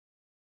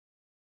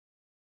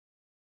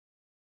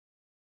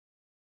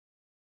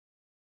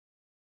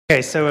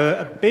Okay, so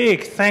a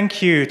big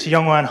thank you to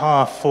Jeongwan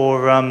Haah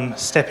for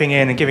stepping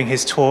in and giving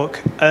his talk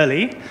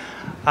early.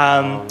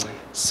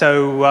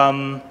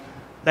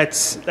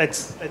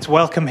 Let's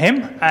welcome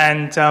him,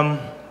 and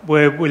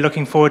we're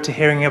looking forward to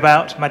hearing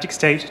about magic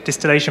state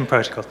distillation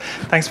protocols.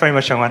 Thanks very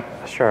much, Jeongwan.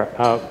 Sure.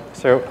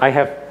 So I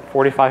have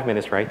 45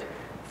 minutes, right?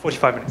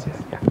 45 minutes,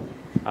 yes. Yeah.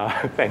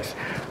 Thanks.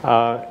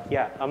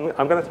 Yeah,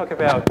 I'm going to talk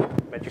about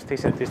magic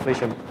state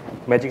distillation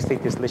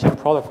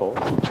protocol,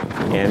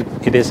 and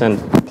it is in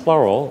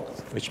plural,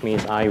 which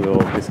means I will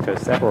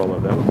discuss several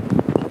of them.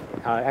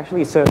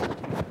 Actually, it's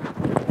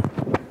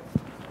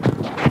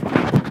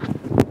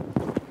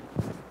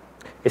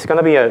going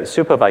to be a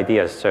soup of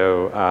ideas.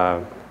 So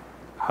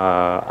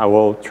I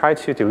will try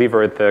to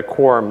deliver the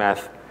core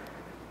math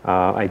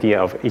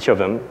idea of each of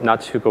them, not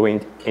to go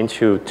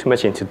into too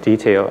much into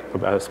detail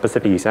about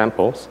specific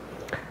examples.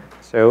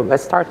 So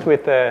let's start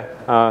with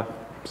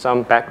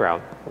some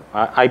background.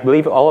 I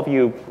believe all of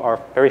you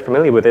are very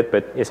familiar with it,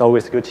 but it's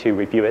always good to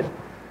review it.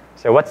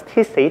 So what's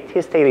T-state?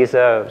 T-state is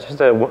just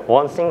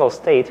one single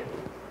state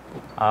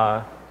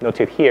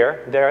noted here.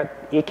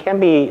 It can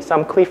be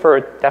some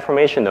Clifford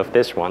deformation of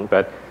this one,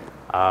 but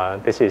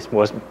this is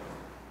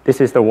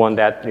the one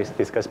that is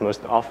discussed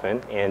most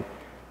often. And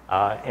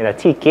a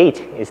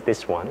T-gate is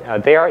this one.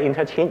 They are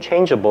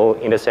interchangeable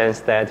in the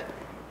sense that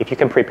if you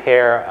can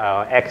prepare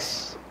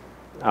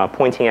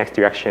pointing x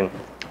direction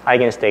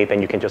eigenstate,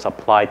 then you can just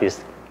apply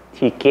this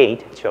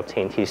T-gate to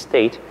obtain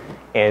T-state.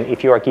 And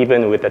if you are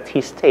given with a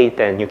T-state,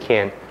 then you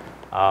can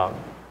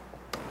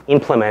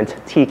implement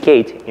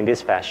T-gate in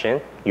this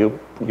fashion.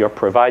 You're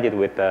provided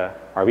with the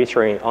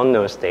arbitrary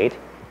unknown state,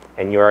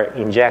 and you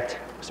inject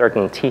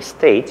certain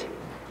T-state,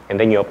 and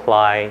then you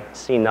apply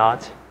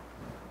C0,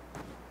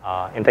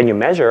 and then you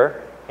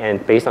measure,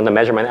 and based on the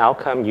measurement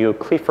outcome, you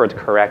Clifford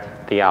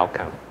correct the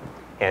outcome.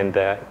 And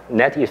the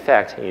net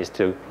effect is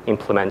to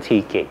implement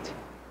T-gate.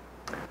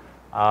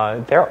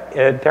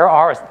 There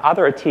are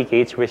other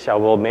T-gates which I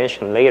will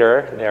mention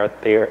later.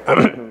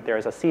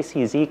 There's a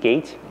CCZ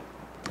gate,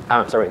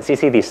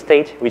 CCD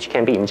state, which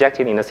can be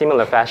injected in a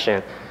similar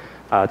fashion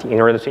in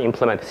order to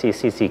implement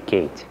CCZ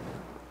gate.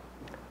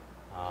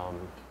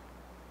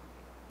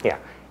 Yeah,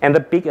 and the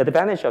big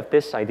advantage of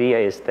this idea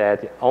is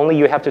that only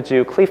you have to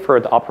do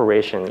Clifford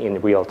operation in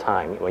real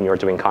time when you're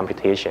doing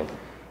computation.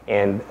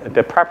 And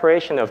the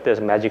preparation of this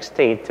magic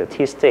state, the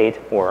T-state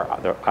or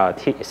the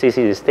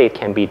CCD state,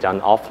 can be done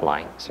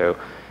offline. So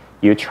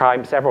you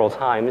try several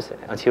times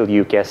until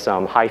you get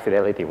some high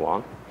fidelity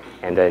one,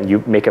 and then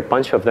you make a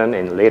bunch of them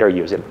and later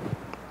use it.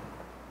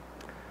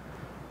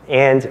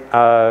 And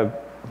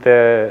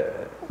the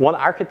one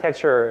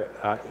architecture,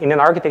 in an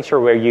architecture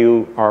where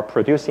you are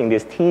producing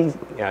these T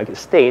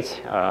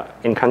states,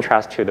 in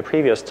contrast to the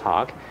previous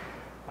talk,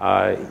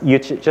 you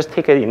just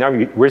take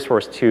enough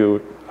resource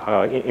to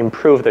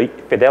improve the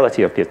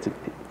fidelity of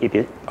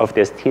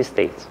this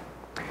T-states.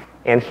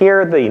 And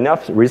here, the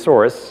enough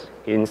resource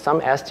in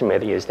some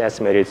estimate is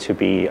estimated to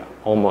be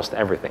almost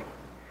everything.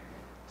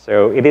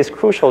 So it is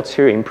crucial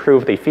to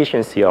improve the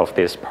efficiency of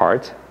this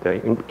part,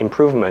 the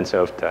improvements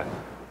of the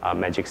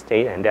magic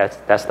state, and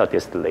that's the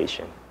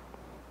distillation.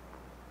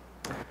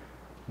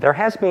 There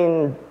has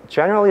been,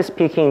 generally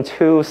speaking,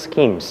 two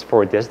schemes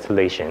for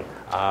distillation.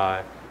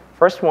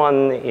 First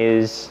one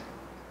is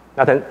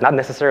not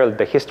necessarily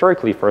the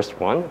historically first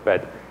one,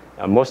 but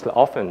most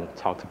often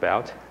talked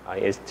about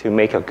is to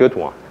make a good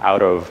one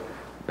out of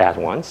bad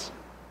ones.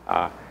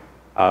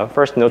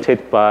 First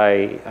noted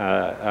by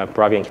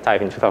Bravi and Kitaev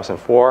in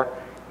 2004,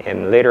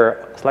 and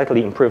later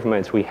slightly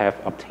improvements we have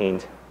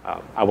obtained,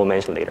 I will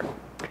mention later.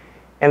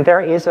 And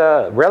there is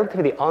a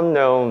relatively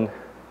unknown,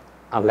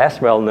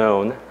 less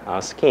well-known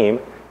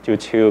scheme due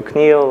to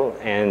Knill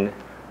and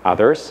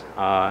others.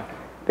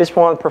 This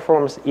one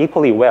performs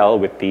equally well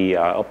with the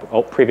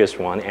previous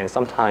one, and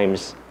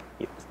sometimes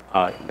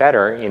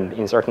better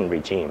in certain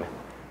regime.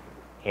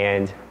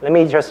 And let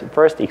me just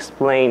first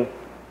explain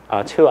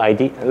two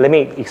ideas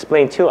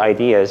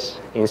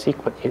in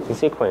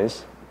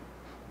sequence,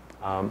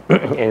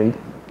 and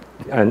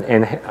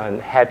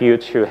have you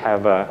to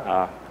have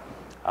a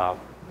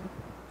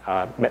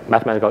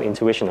mathematical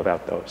intuition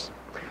about those.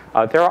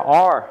 There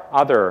are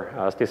other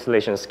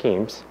distillation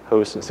schemes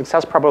whose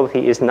success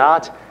probability is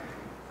not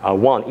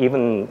 1,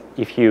 even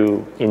if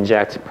you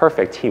inject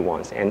perfect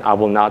T1s, and I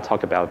will not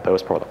talk about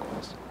those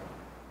protocols.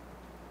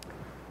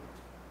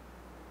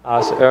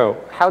 So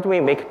how do we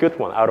make a good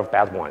one out of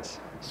bad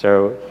ones?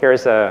 So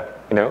here's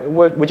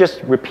we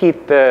just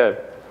repeat the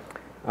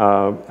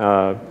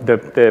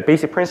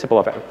basic principle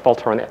of fault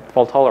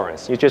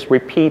tolerance. You just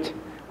repeat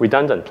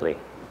redundantly,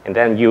 and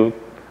then you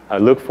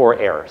look for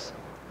errors.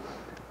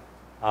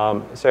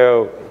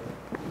 So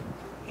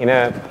in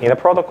a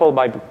protocol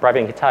by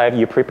Bravi and Kitaev,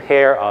 you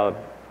prepare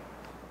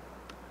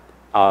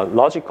a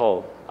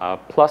logical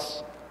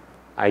plus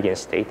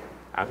eigenstate,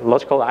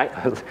 logical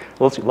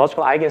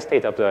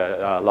eigenstate of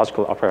the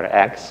logical operator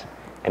x,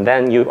 and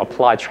then you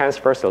apply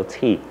transversal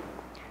t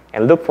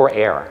and look for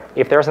error.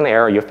 If there's an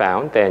error you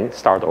found, then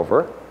start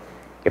over.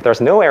 If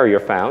there's no error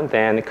found,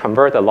 then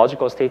convert the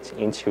logical state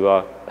into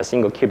a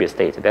single qubit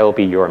state. That will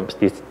be your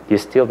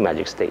distilled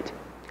magic state.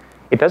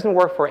 It doesn't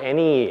work for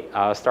any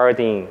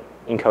starting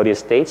encoded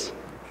states,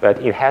 but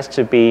it has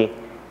to be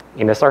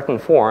in a certain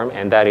form,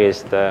 and that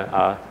is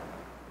the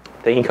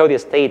encoded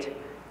state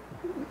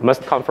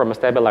must come from a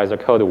stabilizer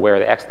code where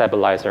the X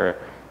stabilizer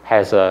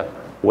has a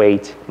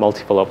weight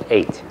multiple of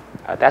 8.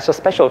 That's a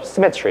special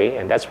symmetry,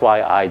 and that's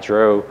why I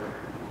drew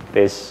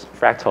this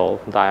fractal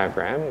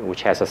diagram,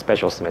 which has a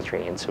special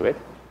symmetry into it.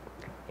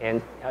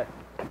 And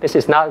this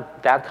is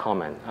not that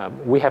common.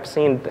 We have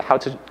seen how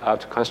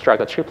to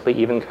construct a triply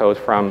even code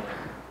from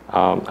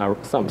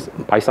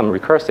by some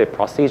recursive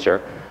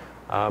procedure,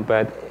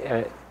 but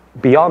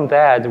beyond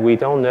that, we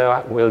don't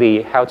know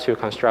really how to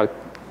construct,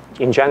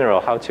 in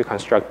general, how to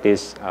construct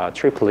these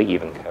triply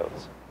even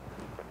codes.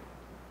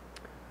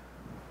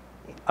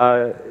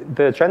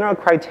 The general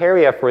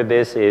criteria for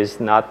this is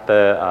not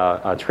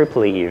the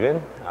triply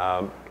even.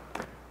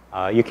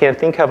 You can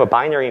think of a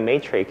binary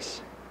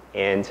matrix,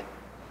 and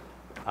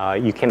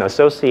you can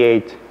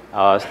associate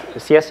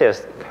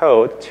CSS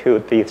code to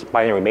this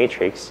binary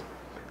matrix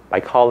by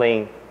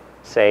calling,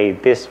 say,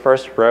 this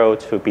first row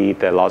to be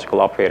the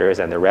logical operators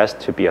and the rest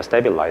to be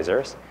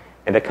stabilizers.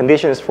 And the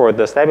conditions for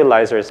the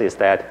stabilizers is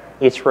that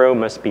each row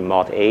must be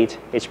mod 8,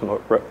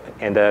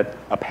 and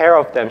a pair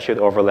of them should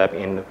overlap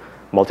in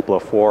multiple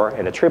of 4,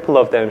 and a triple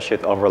of them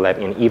should overlap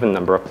in even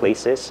number of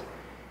places.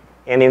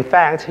 And in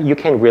fact, you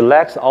can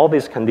relax all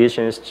these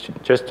conditions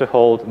just to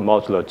hold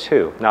modulo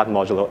 2, not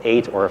modulo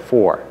 8 or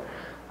 4.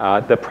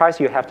 The price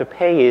you have to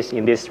pay is,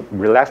 in this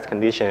relaxed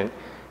condition,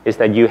 is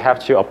that you have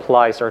to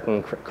apply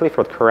certain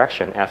Clifford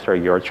correction after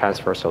your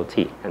transversal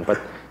T.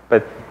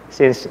 But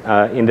since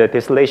in the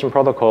distillation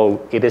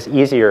protocol, it is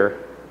easier,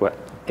 well,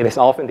 it is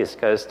often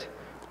discussed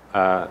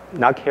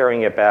not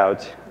caring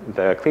about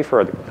the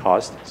Clifford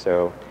cost,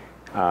 so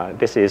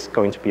this is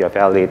going to be a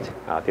valid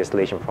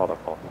distillation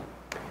protocol.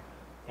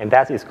 And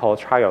that is called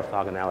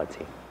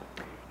tri-orthogonality.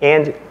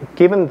 And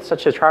given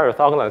such a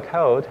tri-orthogonal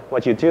code,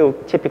 what you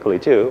typically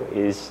do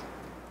is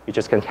you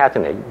just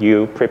concatenate.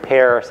 You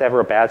prepare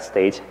several bad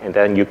states, and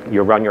then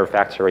you run your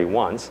factory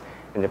once,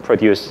 and then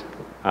produce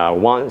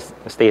one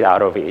state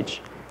out of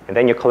each. And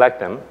then you collect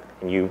them,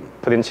 and you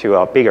put into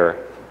a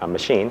bigger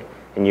machine,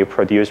 and you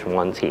produce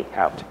one T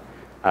out.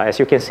 As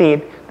you can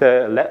see,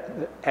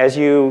 as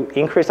you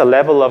increase the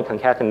level of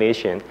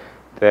concatenation,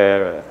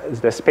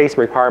 the space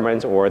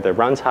requirements or the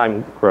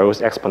runtime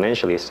grows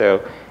exponentially.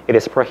 So it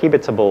is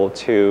prohibitable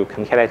to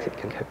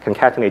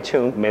concatenate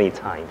too many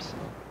times.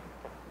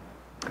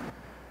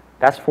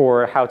 That's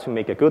for how to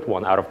make a good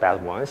one out of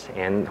bad ones.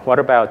 And what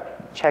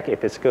about check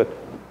if it's good?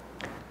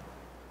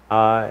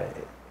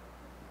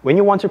 When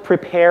you want to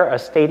prepare a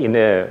state in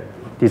the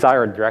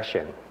desired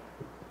direction,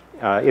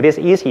 it is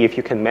easy if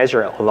you can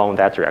measure along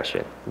that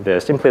direction. The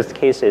simplest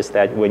case is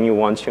that when you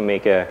want to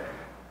make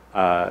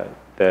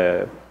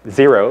the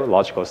 0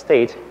 logical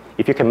state,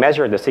 if you can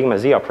measure the sigma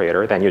z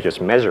operator, then you just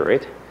measure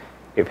it.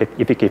 If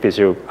it gives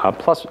you a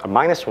plus or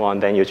minus 1,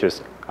 then you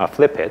just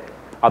flip it.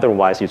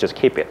 Otherwise, you just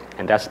keep it.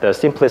 And that's the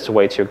simplest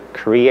way to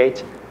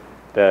create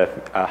the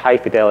high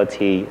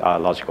fidelity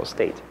logical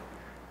state.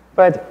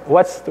 But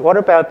what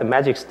about the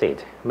magic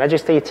state? Magic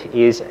state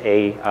is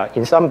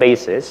in some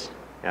bases,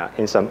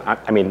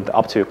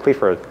 up to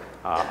Clifford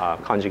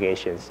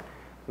conjugations.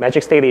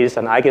 Magic state is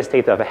an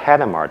eigenstate of a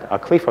Hadamard, a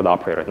Clifford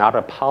operator, not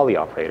a Pauli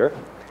operator.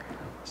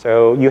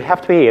 So you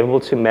have to be able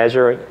to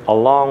measure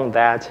along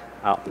that,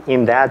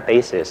 in that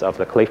basis of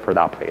the Clifford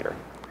operator.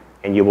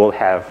 And you will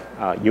have,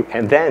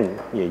 then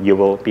you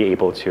will be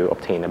able to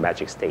obtain a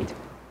magic state.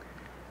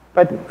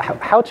 But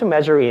how to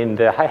measure in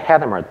the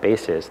Hadamard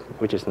basis,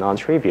 which is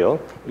non-trivial,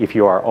 if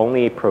you are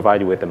only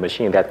provided with a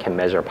machine that can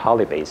measure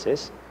Pauli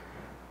basis?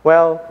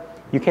 Well,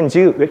 you can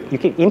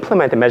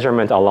implement the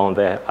measurement along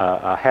the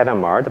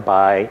Hadamard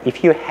by,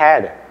 if you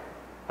had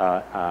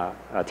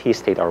a T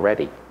state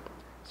already.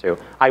 So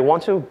I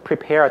want to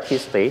prepare a T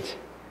state.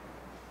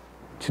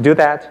 To do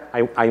that,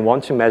 I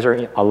want to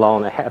measure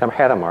along the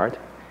Hadamard.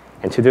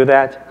 And to do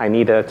that, I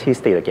need a T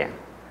state again.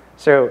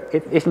 So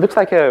it looks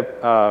like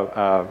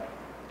a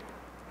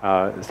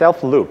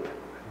self loop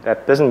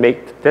that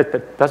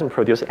doesn't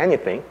produce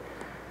anything.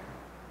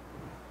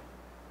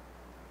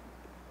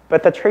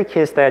 But the trick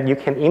is that you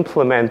can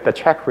implement the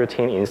check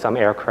routine in some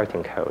error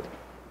correcting code.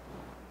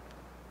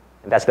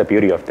 And that's the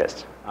beauty of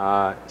this.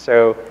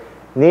 So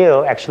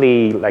Neil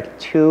actually, like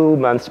 2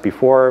 months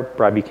before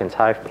Bravik and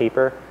Taif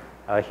paper,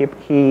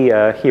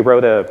 he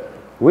wrote a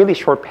really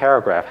short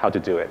paragraph how to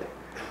do it.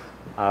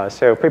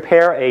 So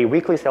prepare a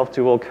weakly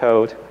self-dual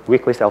code,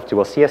 weakly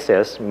self-dual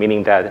CSS,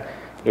 meaning that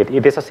it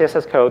is a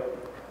CSS code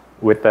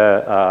with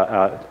the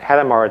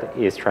Hadamard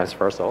is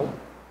transversal,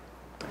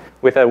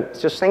 with a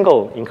just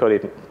single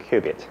encoded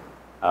qubit.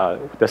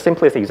 The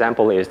simplest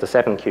example is the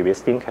 7-qubit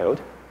Steam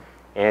code.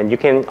 And you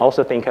can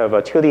also think of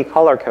a 2D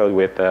color code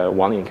with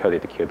one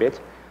encoded qubit.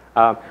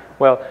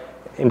 Well,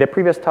 in the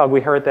previous talk, we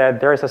heard that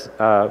there is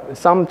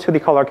some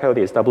 2D color code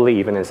is doubly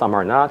even and some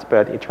are not,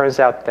 but it turns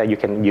out that you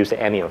can use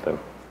any of them.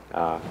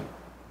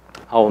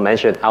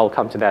 I'll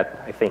come to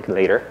that, I think,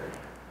 later.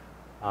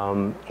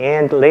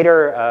 And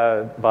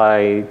later,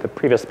 by the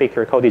previous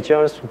speaker, Cody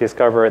Jones,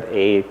 discovered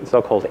a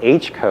so-called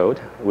H code,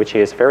 which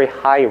is very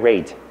high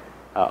rate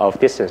of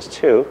distance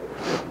 2.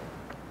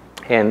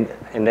 And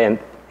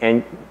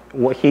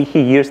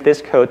he used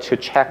this code to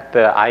check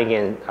the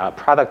eigenvalue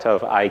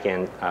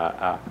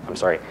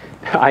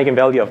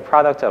of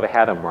product of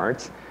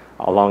Hadamard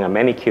along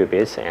many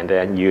qubits, and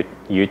then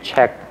you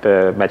check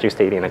the magic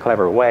state in a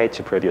clever way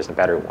to produce the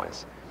better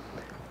ones.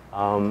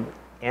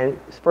 And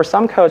for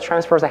some code,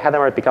 transverse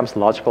Hadamard becomes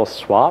logical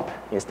swap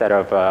instead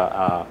of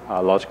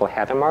a logical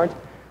Hadamard.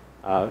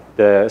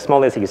 The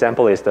smallest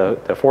example is the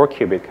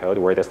 4-qubit code,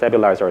 where the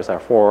stabilizers are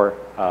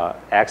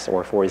 4x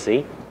or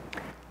 4z.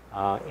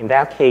 In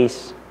that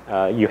case,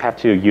 you have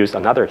to use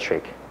another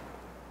trick.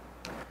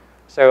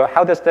 So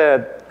how does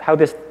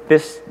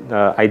this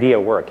idea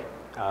work?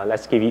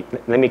 Let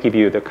me give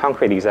you the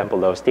concrete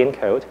example of STIN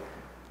code.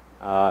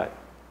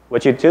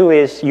 What you do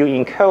is you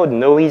encode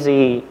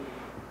noisy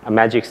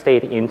magic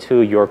state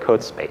into your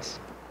code space.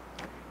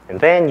 And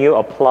then you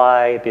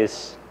apply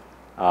this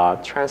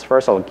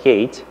transversal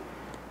gate,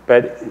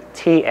 but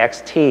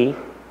txt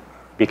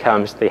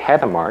becomes the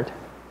Hadamard.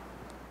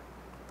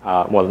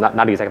 Well,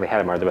 not exactly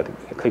Hadamard, but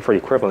Clifford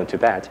equivalent to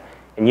that.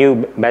 And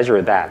you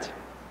measure that.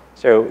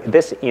 So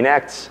this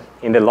enacts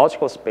in the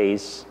logical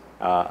space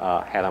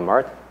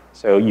Hadamard.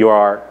 So you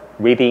are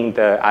reading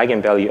the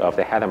eigenvalue of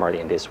the Hadamard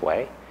in this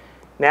way.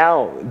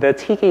 Now, the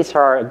T gates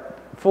are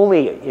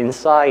fully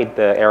inside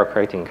the error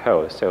correcting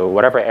code. So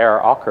whatever error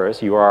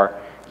occurs, you are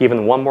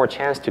given one more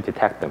chance to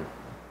detect them.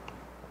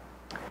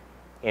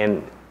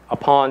 And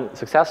upon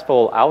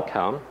successful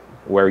outcome,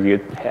 where you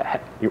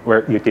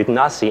did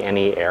not see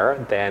any error,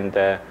 then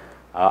the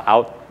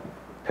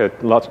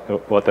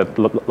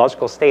the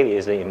logical state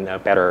is in a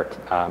better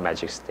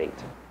magic state.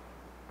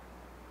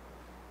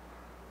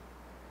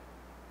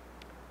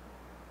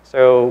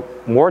 So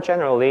more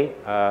generally,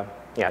 I'm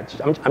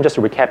just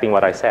recapping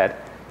what I said.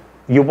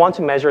 You want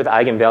to measure the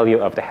eigenvalue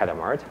of the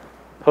Hadamard,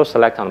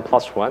 post-select on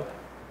 +1,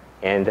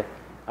 and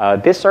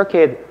this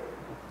circuit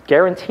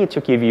guaranteed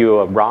to give you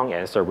a wrong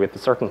answer with a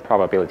certain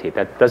probability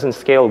that doesn't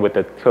scale with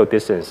the code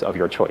distance of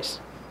your choice.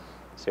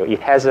 So it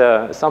has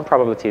some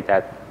probability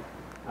that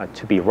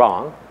to be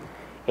wrong,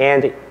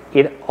 and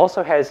it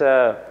also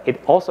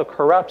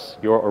corrupts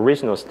your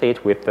original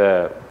state with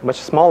a much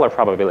smaller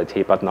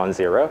probability, but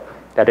non-zero.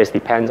 That is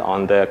depends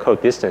on the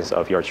code distance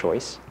of your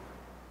choice.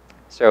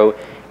 So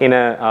in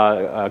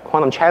a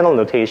quantum channel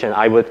notation,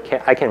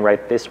 I can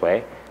write this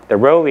way: the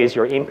rho is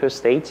your input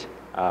state,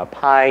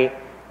 pi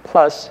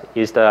plus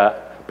is the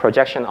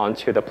projection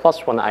onto the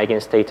 +1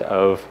 eigenstate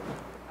of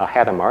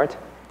Hadamard,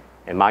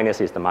 and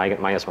minus is the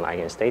 -1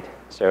 eigenstate.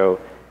 So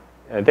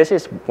this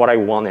is what I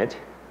wanted.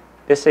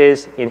 This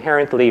is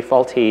inherently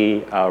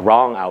faulty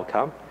wrong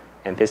outcome,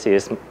 and this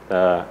is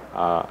the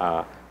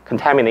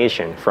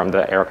contamination from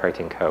the error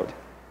correcting code.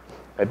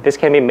 But this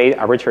can be made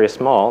arbitrarily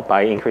small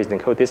by increasing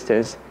the code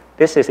distance.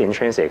 This is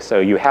intrinsic, so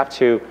you have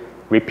to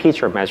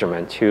repeat your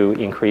measurement to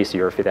increase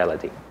your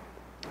fidelity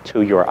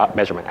to your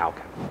measurement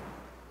outcome.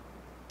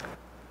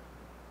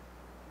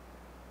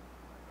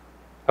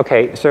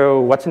 Okay, so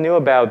what's new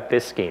about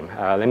this scheme?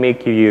 Let me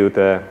give you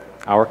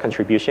our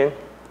contribution.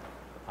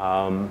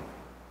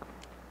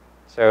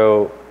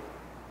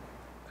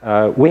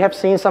 We have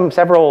seen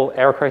several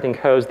error correcting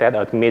codes that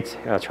admit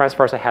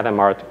transversal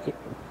Hadamard,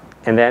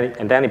 and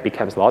then it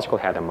becomes logical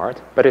Hadamard.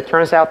 But it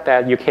turns out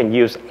that you can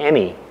use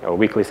any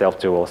weakly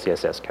self-dual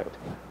CSS code.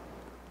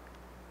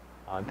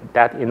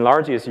 That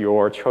enlarges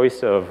your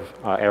choice of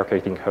error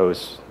correcting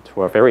codes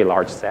to a very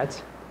large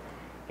set.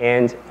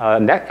 And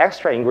that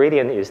extra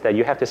ingredient is that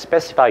you have to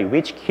specify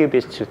which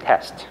qubits to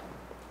test.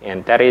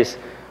 And that is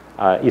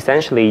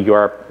essentially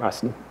you're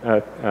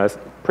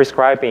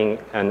prescribing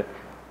a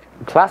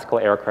classical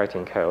error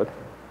correcting code.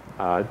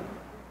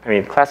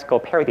 Classical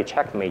parity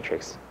check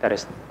matrix. That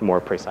is the more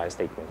precise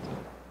statement.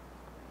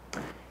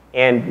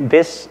 And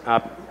this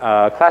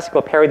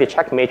classical parity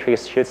check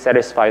matrix should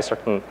satisfy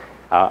certain,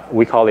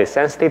 we call it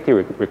sensitivity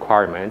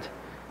requirement,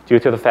 due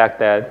to the fact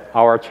that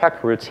our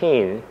check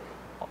routine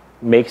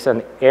makes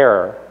an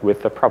error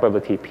with the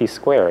probability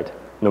p²,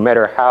 no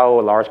matter how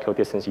large code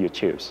distance you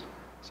choose.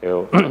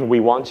 So we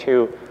want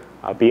to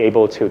be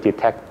able to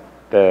detect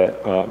the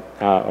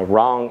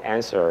wrong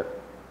answer.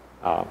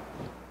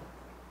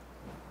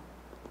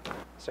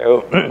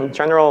 So in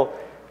general,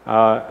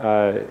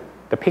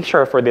 the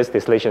picture for this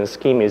distillation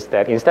scheme is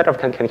that instead of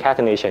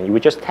concatenation, you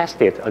would just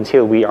test it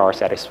until we are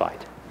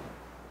satisfied.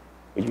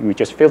 We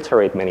just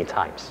filter it many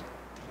times.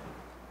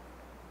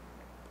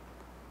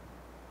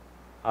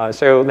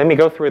 So let me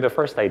go through the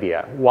first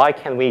idea. Why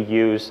can we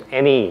use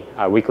any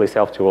weakly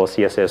self-dual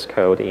CSS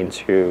code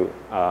into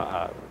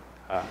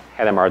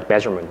Hadamard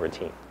measurement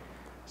routine?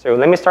 So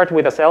let me start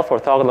with a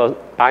self-orthogonal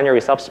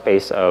binary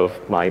subspace of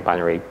my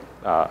binary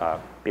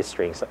bit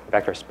string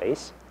vector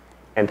space.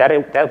 And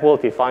that will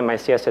define my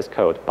CSS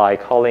code by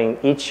calling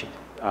each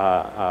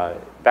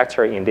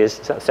vector in this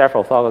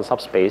self-orthogonal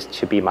subspace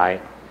to be my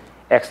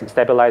X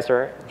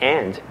stabilizer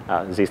and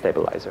Z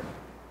stabilizer.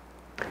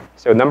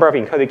 So number of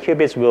encoded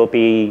qubits will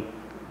be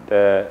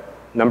the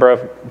number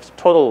of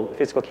total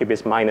physical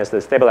qubits minus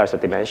the stabilizer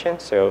dimension.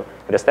 So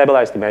the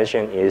stabilized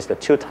dimension is the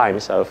 2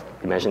 times of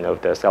dimension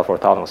of the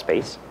self-orthogonal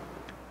space.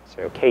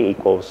 So K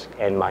equals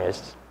n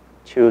minus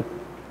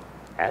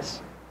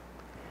 2s.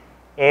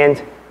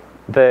 And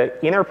the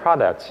inner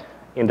product,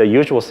 in the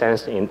usual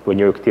sense when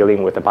you're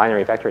dealing with a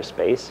binary vector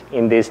space,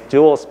 in this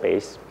dual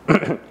space,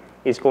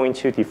 is going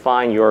to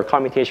define your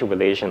commutation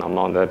relation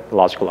among the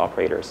logical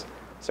operators.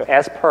 So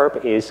S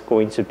perp is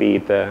going to be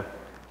the,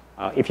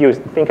 if you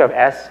think of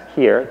S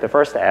here, the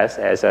first S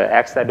as an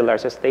X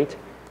stabilizer state,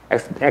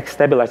 X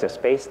stabilizer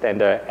space, then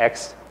the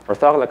X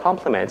orthogonal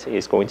complement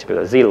is going to be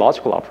the Z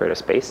logical operator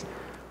space,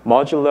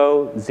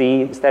 modulo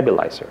Z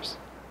stabilizers.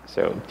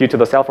 So due to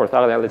the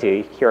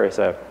self-orthogonality, here is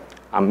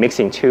I'm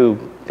mixing 2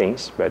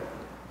 things, but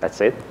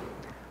that's it.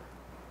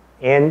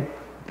 And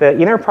the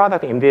inner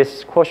product in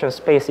this quotient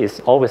space is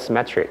always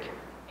symmetric.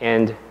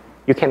 And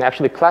you can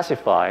actually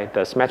classify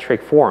the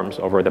symmetric forms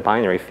over the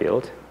binary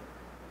field.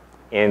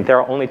 And there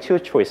are only 2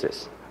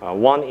 choices.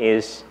 One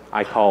is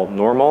I call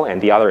normal, and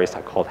the other is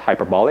I call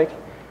hyperbolic,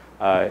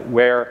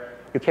 where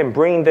you can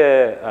bring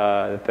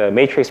the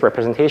matrix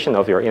representation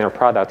of your inner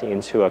product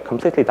into a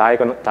completely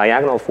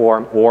diagonal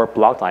form or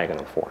block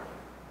diagonal form.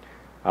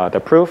 The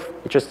proof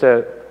is just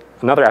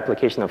another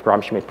application of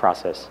Gram-Schmidt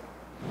process.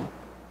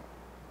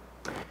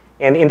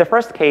 And in the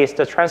first case,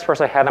 the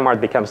transversal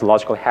Hadamard becomes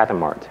logical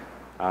Hadamard.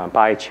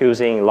 By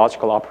choosing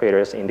logical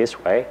operators in this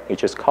way, you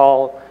just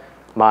call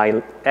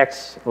my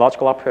X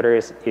logical operator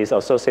is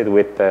associated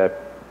with the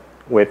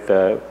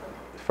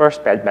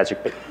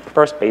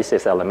first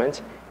basis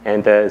element,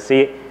 and the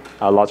Z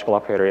logical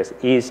operator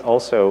is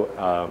also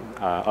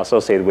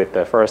associated with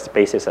the first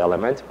basis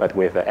element, but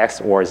with the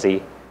X or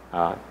Z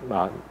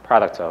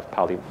product of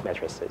Pauli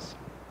matrices.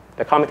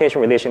 The commutation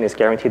relation is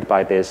guaranteed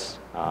by this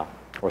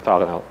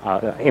orthogonal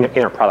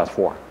inner product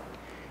form.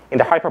 In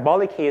the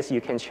hyperbolic case,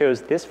 you can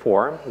choose this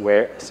form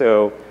where,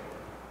 so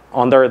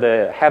under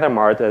the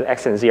Hadamard, the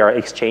X and Z are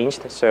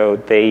exchanged, so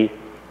they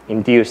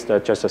induce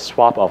just a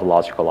swap of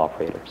logical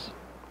operators.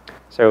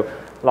 So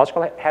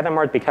logical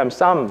Hadamard becomes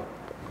some,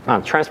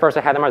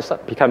 transversal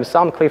Hadamard becomes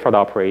some Clifford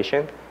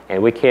operation,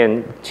 and we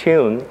can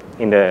tune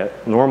in the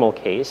normal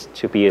case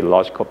to be a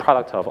logical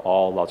product of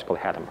all logical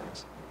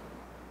Hadamards.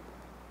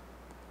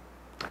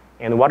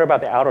 And what about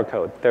the outer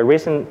code? The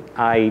reason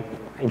I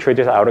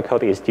introduced the outer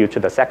code is due to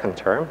the second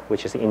term,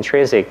 which is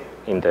intrinsic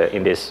in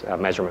this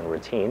measurement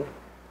routine.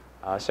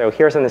 So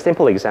here's a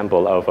simple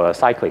example of a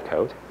cyclic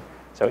code.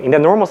 So in the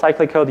normal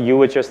cyclic code, you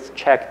would just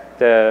check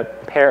the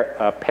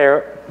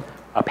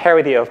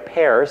parity of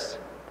pairs,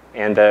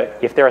 and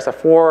if there's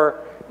 4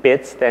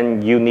 bits,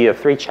 then you need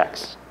 3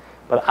 checks.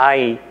 But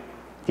I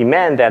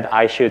demand that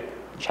I should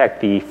check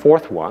the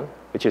 4th one,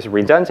 which is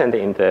redundant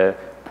in the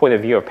point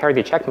of view of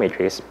parity check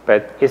matrix,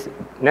 but is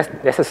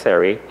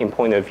necessary in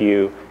point of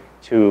view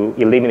to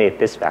eliminate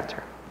this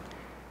vector.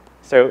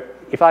 So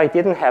if I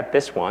didn't have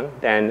this one,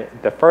 then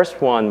the first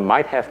one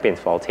might have been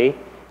faulty,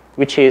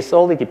 which is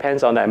solely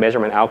depends on the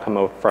measurement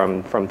outcome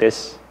from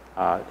this,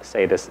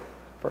 say this,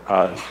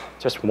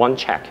 just 1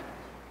 check,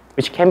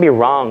 which can be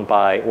wrong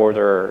by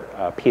order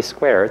p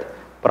squared,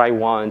 but I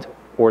want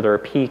order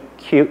p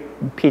to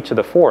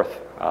the 4th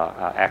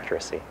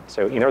accuracy.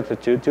 So in order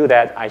to do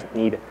that, I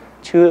need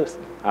 2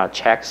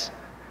 checks,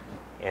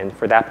 and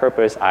for that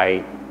purpose,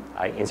 I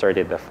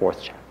inserted the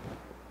 4th check.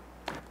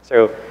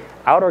 So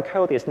outer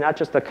code is not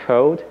just a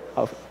code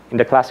in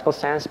the classical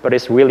sense, but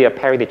it's really a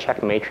parity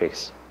check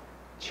matrix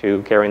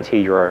to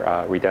guarantee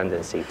your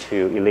redundancy,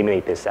 to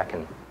eliminate this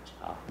second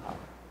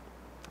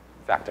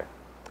factor.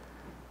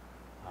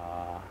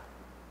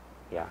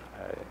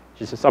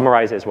 Just to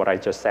summarize is what I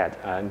just said.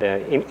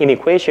 In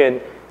equation,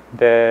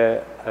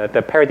 the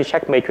parity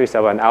check matrix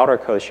of an outer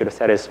code should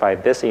satisfy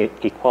this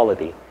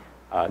equality.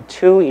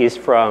 2 is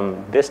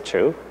from this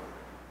 2.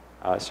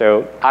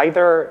 So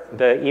either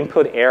the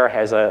input error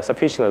has a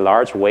sufficiently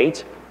large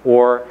weight,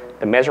 or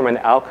the measurement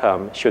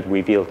outcome should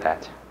reveal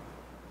that.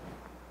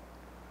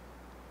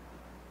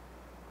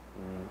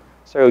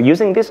 So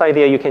using this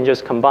idea, you can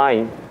just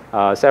combine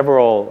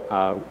several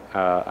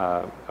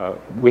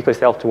weakly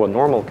self-dual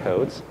normal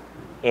codes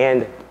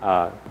and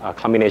a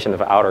combination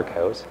of outer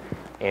codes.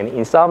 And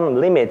in some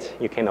limit,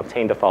 you can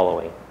obtain the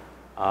following.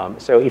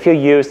 So if you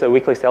use the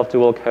weakly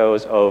self-dual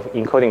codes of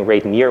encoding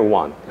rate near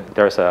 1,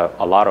 there's a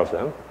lot of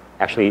them.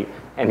 Actually,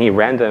 any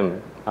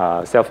random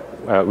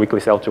weakly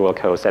self-dual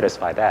code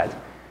satisfy that.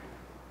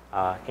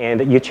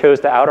 And you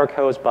chose the outer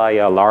codes by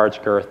a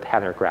large girth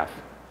Tanner graph.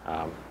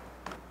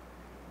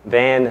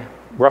 Then,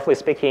 roughly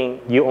speaking,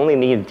 you only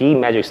need D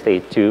magic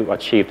state to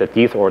achieve the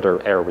dth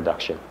order error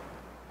reduction.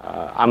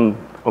 I'm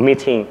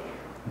omitting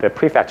the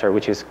prefactor,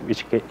 which is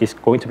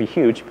going to be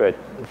huge, but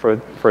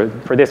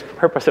for this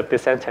purpose of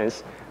this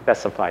sentence, that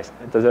suffices.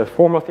 The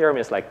formal theorem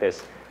is like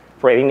this.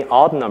 For any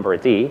odd number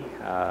D,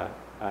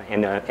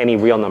 and any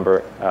real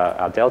number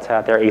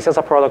delta, there exists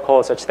a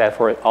protocol such that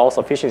for all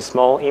sufficiently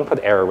small input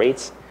error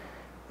rates,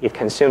 it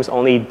consumes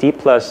only D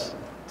plus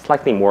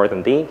slightly more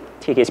than D,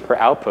 T gates per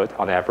output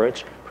on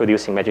average,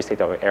 producing magic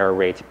state of error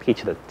rate P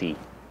to the D.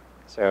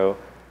 So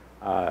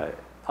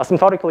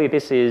asymptotically,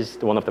 this is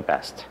one of the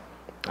best.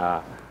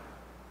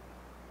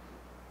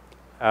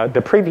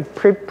 The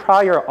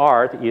prior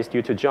art is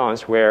due to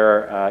John's,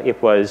 where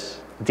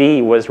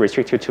D was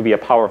restricted to be a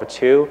power of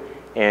 2,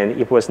 and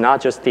it was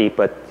not just D,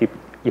 but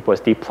it was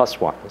D plus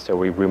 1. So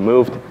we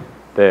removed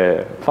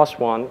the plus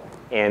 1,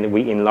 and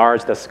we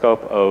enlarged the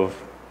scope of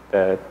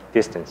the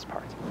distance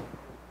part.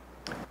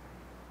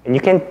 And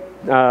you can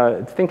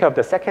think of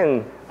the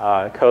second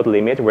code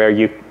limit where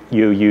you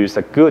use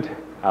a good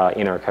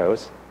inner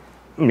codes,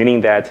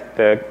 meaning that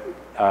the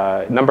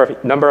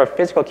number of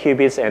physical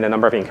qubits and the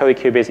number of encoded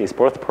qubits is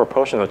both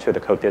proportional to the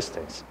code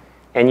distance.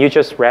 And you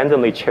just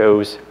randomly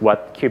chose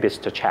what qubits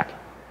to check.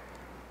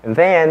 And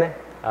then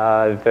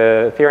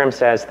the theorem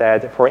says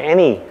that for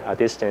any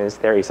distance,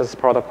 there exists a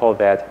protocol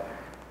that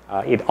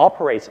it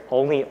operates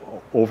only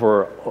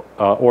over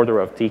order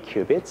of D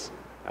qubits,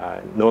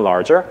 no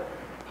larger,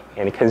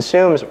 and it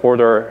consumes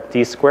order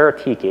D squared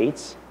T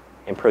gates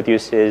and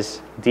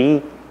produces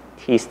D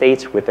T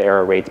states with the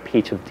error rate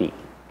P to D.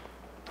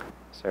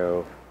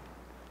 So,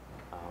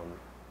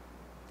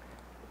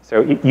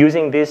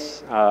 using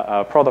this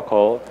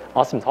protocol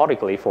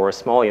asymptotically for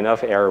small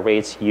enough error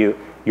rates,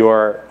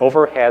 your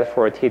overhead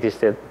for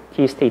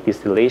T-state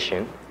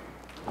distillation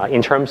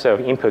in terms of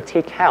input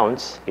T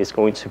counts is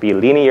going to be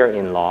linear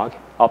in log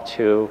up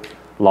to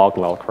log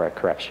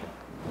correction.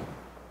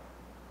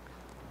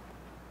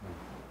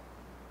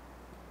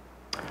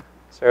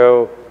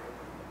 So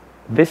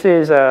this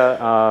is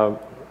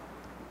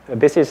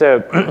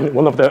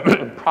one of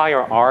the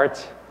prior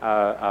art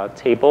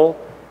table,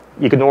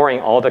 ignoring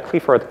all the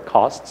Clifford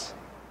costs,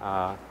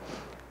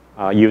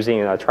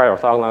 using a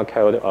tri-orthogonal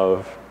code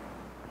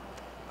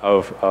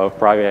of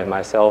Braga and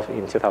myself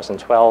in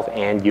 2012,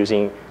 and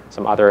using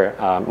some other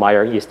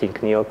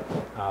Meyer-Eastin-Kneel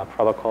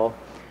protocol.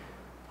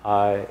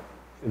 As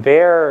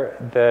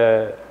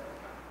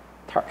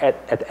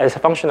a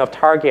function of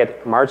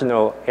target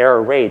marginal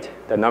error rate,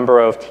 the number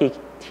of T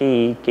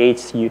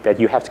gates that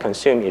you have to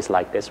consume is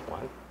like this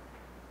one.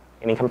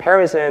 And in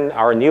comparison,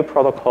 our new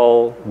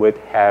protocol would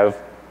have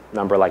a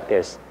number like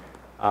this.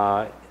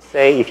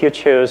 Say if you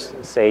choose,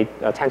 say,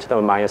 10 to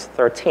the minus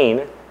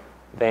 13,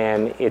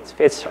 then it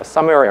fits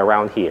somewhere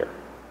around here.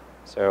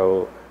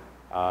 So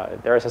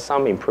there is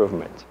some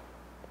improvement.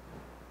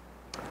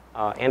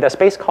 And the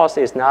space cost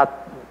is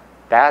not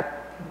that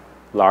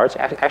large.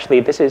 Actually,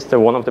 this is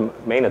one of the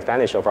main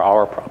advantages of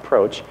our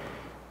approach,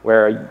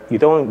 where you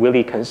don't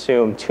really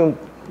consume too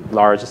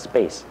large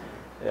space.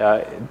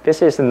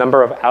 This is the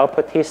number of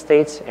output T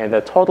states, and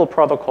the total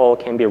protocol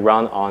can be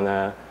run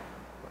on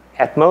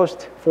at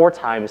most 4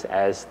 times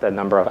as the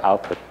number of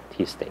output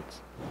T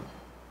states.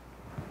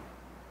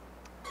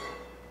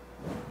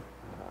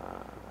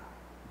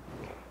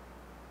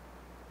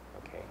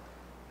 Okay.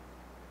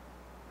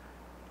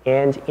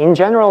 And in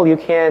general, you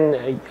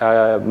can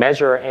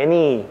measure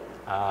any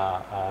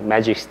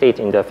magic state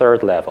in the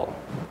third level.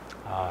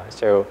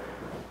 So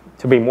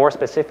to be more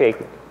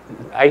specific,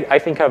 I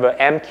think of an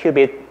M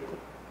qubit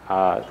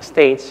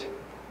state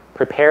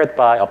prepared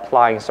by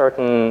applying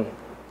certain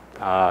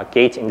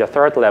gates in the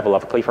third level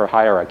of Clifford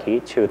hierarchy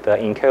to the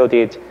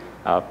encoded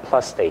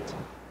plus state.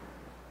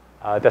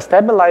 The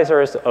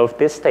stabilizers of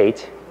this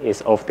state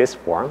is of this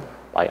form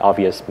by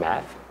obvious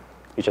math.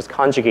 You just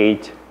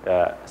conjugate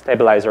the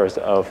stabilizers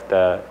of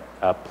the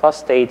plus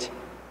state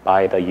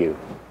by the U.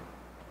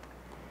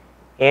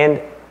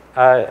 And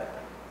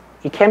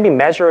it can be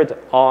measured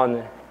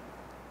on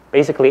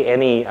basically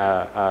any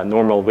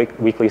normal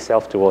weakly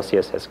self-dual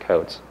CSS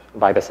codes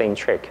by the same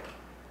trick.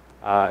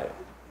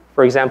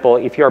 For example,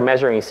 if you're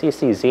measuring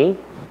CCZ,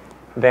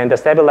 then the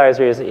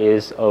stabilizer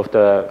is of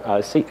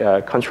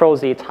the control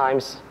Z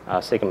times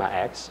sigma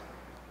x,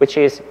 which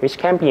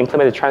can be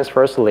implemented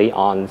transversely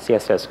on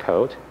CSS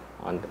code,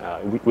 on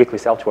weakly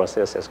self-dual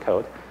CSS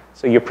code.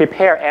 So you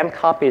prepare M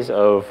copies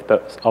of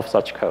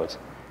such codes,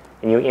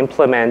 and you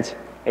implement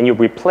and you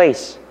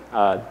replace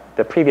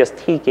the previous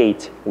T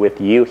gate with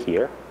U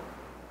here.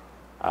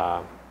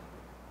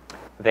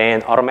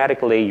 Then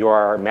automatically you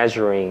are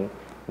measuring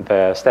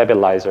the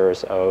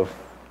stabilizers of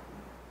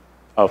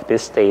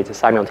this state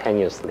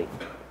simultaneously.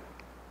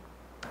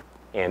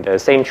 And the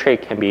same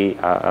trick can be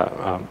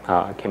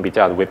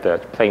done with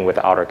playing with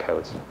the outer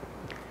codes.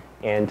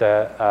 And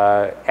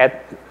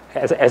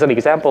as an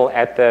example,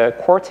 at the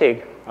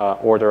quartic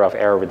order of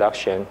error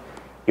reduction,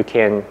 you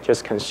can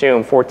just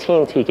consume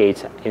 14 T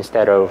gates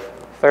instead of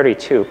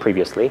 32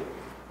 previously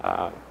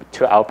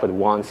to output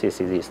 1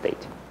 CCZ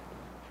state.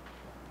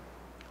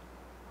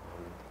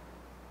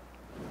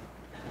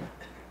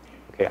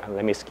 Okay,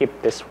 let me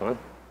skip this one.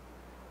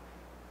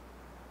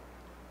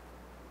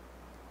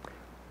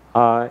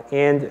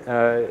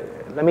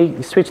 Let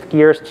me switch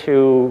gears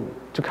to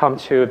come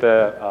to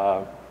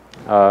the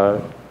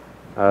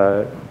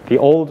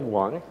old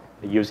one,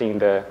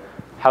 using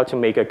how to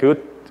make a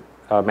good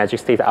magic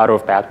state out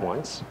of bad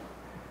ones.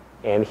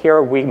 And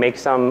here we make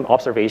some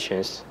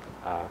observations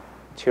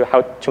to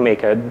how to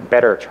make a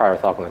better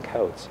tri-orthogonal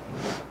codes.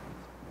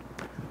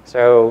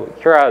 So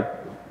here are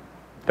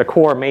the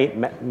core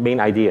main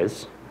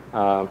ideas.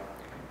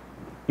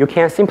 You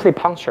can simply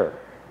puncture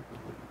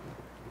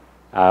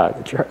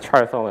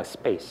tri-orthogonal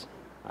space,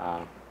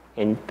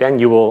 and then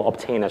you will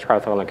obtain a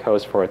tri-orthogonal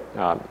codes for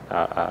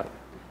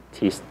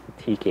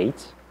T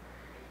gates.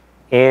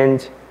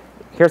 And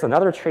here's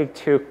another trick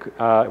to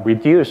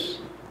reduce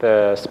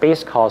the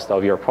space cost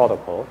of your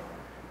protocol.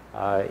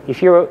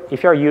 If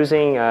you're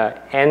using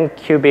n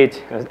qubit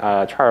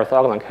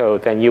tri-orthogonal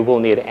code, then you will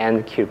need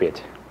n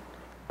qubit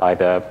by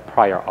the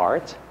prior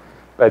art.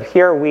 But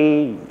here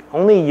we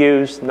only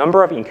use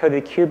number of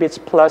encoded qubits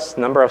plus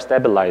number of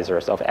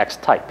stabilizers of X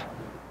type,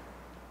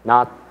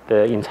 not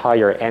the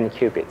entire n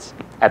qubits,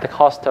 at the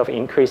cost of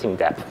increasing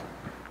depth.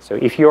 So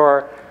if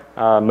your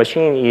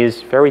machine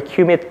is very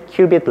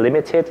qubit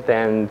limited,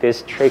 then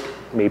this trick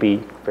may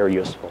be very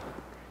useful.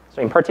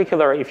 So in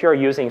particular, if you're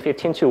using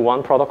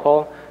 15-to-1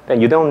 protocol,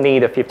 then you don't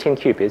need 15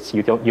 qubits.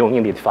 You only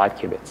need 5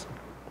 qubits.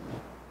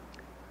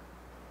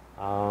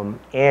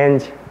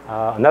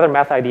 Another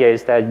math idea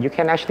is that you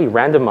can actually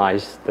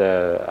randomize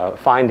the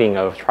finding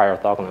of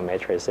tri-orthogonal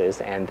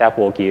matrices, and that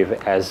will give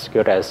as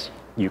good as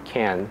you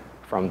can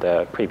from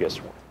the previous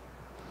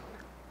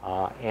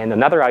one. And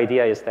another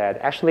idea is that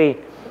actually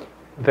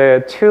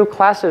the two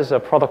classes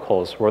of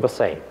protocols were the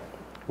same,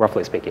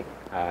 roughly speaking,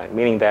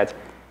 meaning that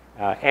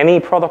any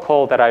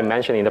protocol that I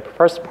mentioned in the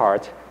first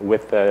part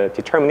with the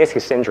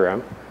deterministic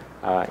syndrome,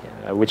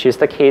 which is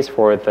the case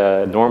for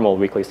the normal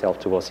weakly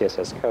self-dual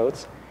CSS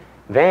codes,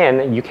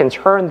 then you can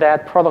turn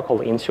that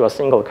protocol into a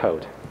single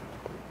code.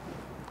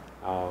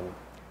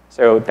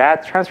 So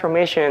that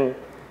transformation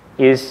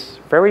is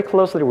very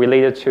closely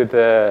related to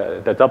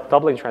the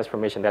doubling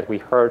transformation that we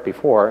heard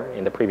before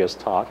in the previous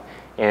talk.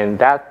 And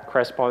that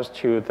corresponds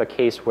to the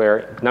case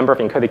where the number of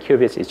encoded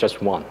qubits is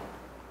just 1.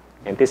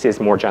 And this is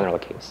more general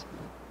case.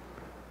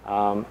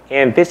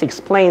 And this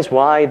explains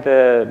why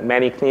the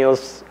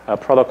Manic-Niels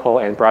protocol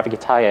and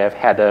Bravik-Kitaev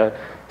had the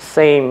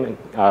same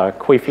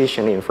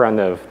coefficient in front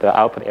of the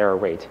output error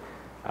rate.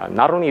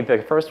 Not only the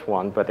first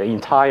one, but the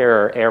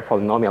entire error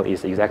polynomial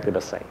is exactly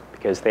the same,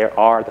 because they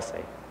are the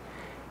same.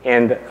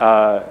 And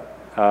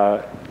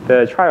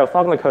the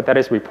tri-orthogonal code that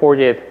is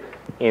reported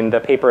in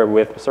the paper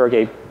with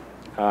Sergey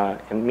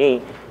and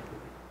me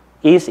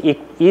is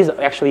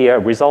actually a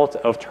result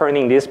of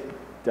turning this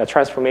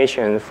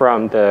transformation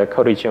from the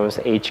Cody-Jones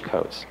H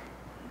codes,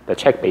 the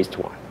check-based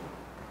one.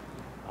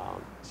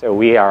 So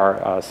we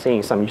are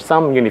seeing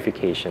some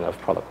unification of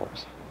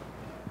protocols.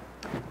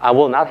 I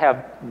will not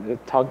have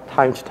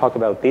time to talk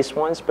about these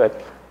ones,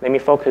 but let me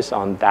focus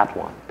on that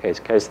one,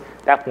 because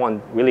that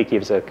one really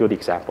gives good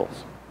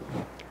examples.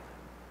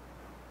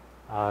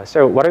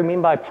 So what do I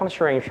mean by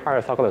puncturing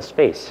tri-orthogonal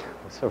space?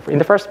 So in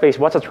the first space,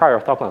 what's a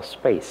tri-orthogonal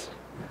space?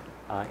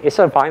 It's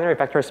a binary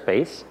vector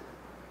space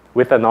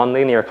with a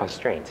nonlinear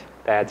constraint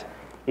that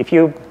if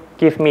you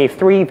give me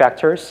 3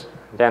 vectors,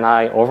 then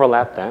I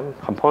overlap them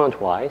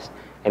component-wise,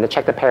 and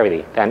check the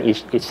parity, then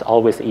it's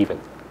always even.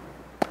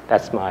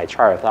 That's my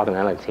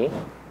tri-orthogonality.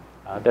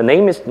 The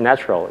name is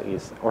natural.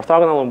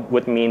 Orthogonal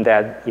would mean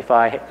that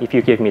if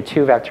you give me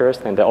 2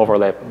 vectors, then the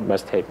overlap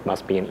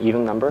must be an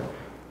even number.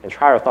 And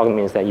tri-orthogonal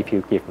means that if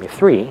you give me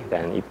 3,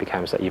 then it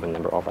becomes an even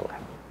number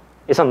overlap.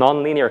 It's a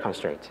nonlinear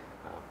constraint.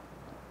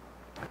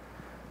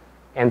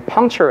 And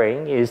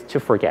puncturing is to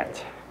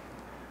forget.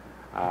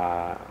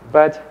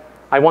 But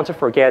I want to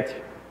forget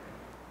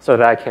so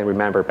that I can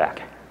remember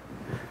back.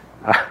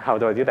 How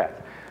do I do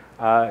that?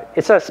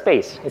 It's a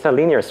space. It's a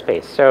linear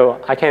space.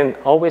 So I can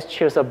always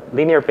choose a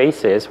linear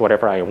basis,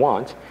 whatever I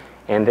want.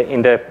 And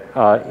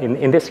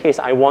in this case,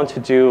 I want to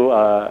do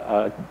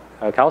a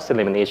Gauss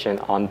elimination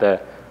on the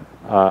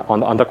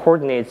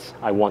coordinates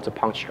I want to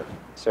puncture.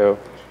 So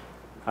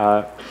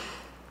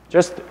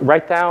just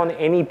write down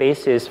any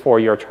basis for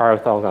your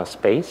tri-orthogonal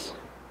space,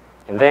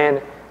 and then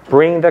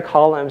bring the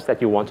columns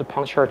that you want to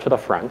puncture to the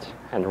front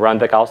and run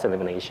the Gauss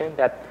elimination.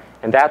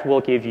 And that will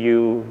give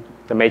you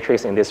the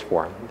matrix in this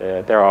form.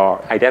 There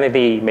are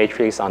identity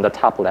matrix on the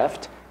top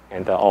left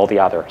and all the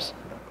others.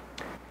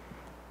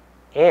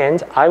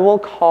 And I will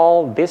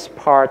call this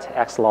part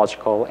X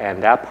logical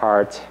and that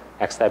part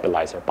X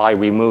stabilizer by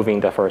removing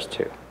the first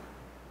 2.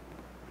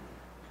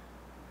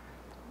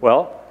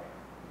 Well,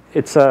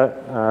 it's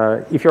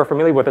if you're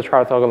familiar with the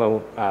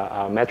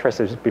tri-orthogonal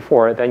matrices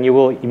before, then you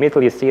will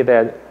immediately see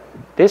that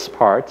this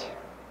part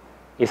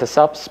is a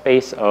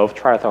subspace of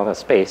tri-orthogonal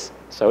space.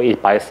 So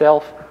it by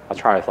itself a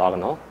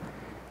tri-orthogonal,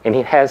 and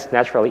it has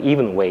naturally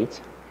even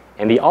weight.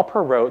 And the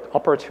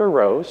upper 2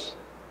 rows,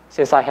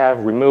 since I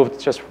have removed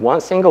just one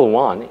single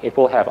one, it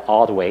will have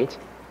odd weight,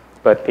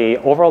 but the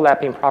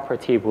overlapping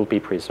property will be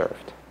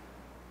preserved.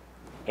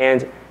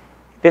 And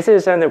this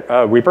is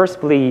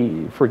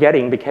reversibly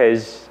forgetting,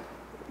 because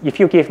if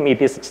you give me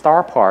this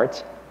star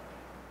part,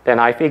 then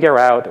I figure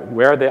out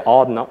where the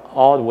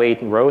odd weight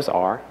rows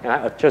are, and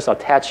I just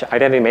attach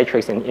identity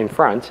matrix in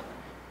front,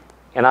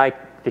 and I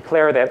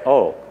declare that,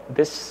 oh,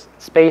 this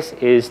space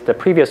is the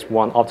previous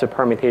one of the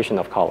permutation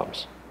of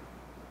columns,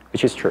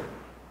 which is true.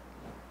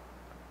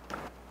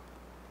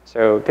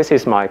 So this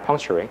is my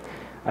puncturing.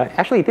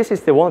 Actually, this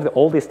is one of the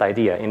oldest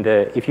idea.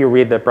 If you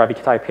read the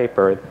Bravikitai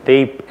paper,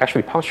 they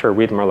actually puncture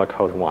Reed-Muller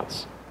code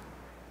once.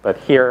 But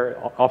here,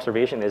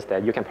 observation is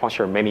that you can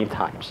puncture many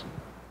times.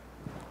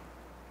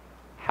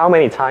 How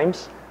many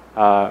times?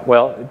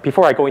 Well,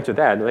 before I go into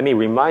that, let me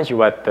remind you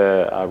what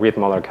the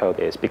Reed-Muller code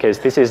is, because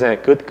this is a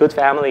good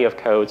family of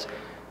codes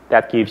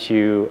that gives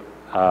you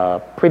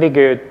pretty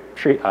good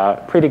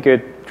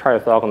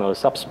triorthogonal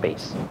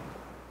subspace.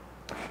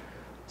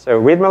 So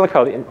Reed-Muller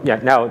code, yeah,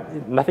 now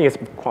nothing is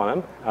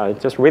quantum.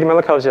 Just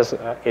Reed-Muller code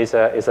is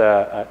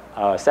a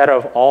set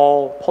of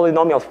all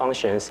polynomial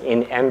functions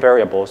in n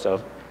variables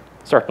of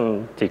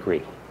certain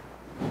degree.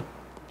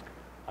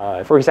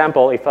 For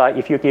example,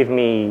 if you give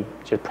me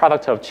the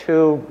product of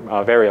two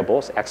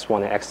variables,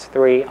 x1 and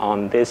x3,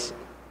 on this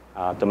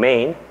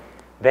domain,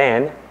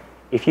 then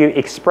if you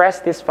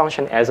express this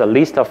function as a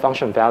list of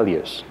function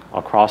values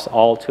across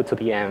all 2 to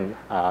the n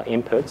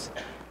inputs,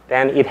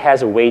 then it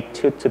has a weight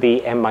 2 to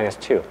the n minus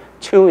 2.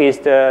 2 is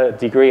the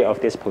degree of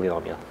this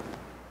polynomial.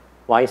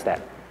 Why is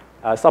that?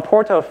 The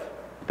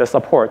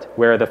support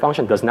where the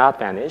function does not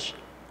vanish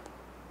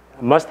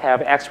must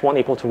have x1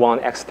 equal to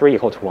 1, x3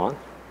 equal to 1.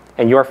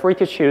 And you are free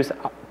to choose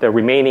the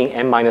remaining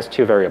n minus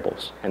 2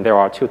 variables. And there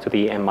are 2 to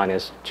the n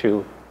minus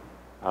 2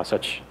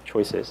 such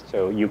choices.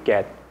 So you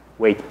get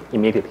weight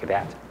immediately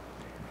that.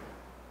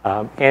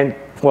 And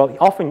well,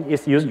 often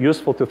it's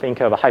useful to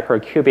think of a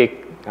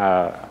hypercubic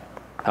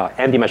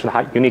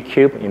n-dimensional unit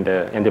cube in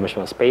the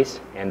n-dimensional space.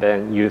 And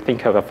then you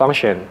think of a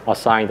function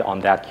assigned on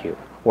that cube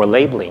or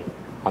labeling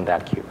on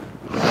that cube.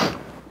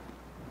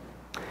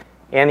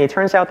 And it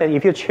turns out that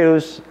if you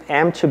choose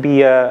m to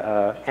be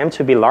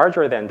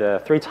larger than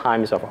the 3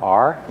 times of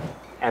r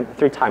and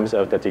 3 times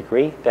of the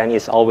degree, then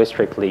it's always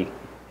strictly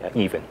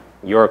even.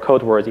 Your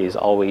code word is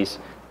always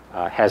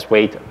has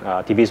weight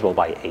divisible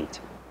by 8.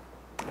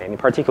 And in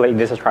particular,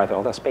 this is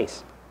triorthogonal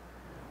space.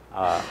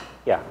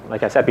 Yeah,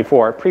 like I said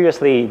before,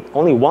 previously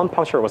only one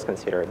puncture was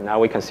considered.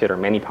 Now we consider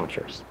many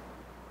punctures.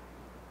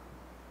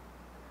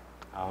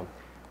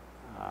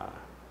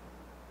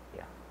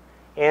 Yeah.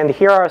 And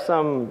here are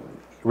some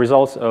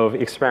results of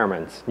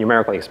experiments,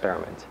 numerical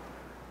experiment.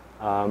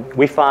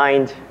 We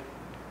find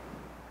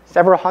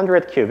several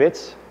hundred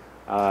qubits.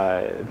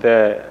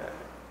 The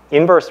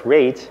inverse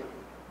rate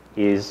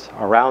is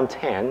around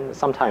 10,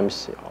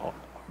 sometimes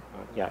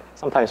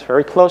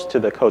very close to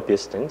the code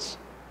distance.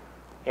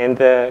 And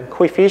the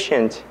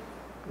coefficient,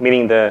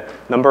 meaning the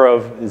number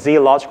of Z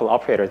logical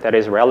operators that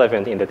is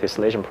relevant in the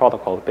distillation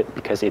protocol,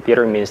 because it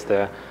determines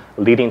the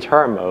leading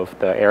term of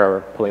the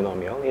error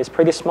polynomial, is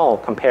pretty small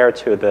compared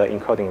to the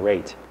encoding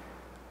rate.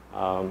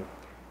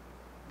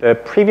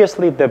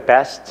 Previously the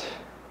best,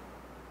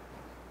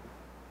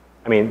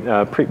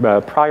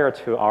 prior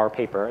to our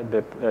paper,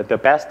 the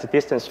best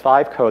distance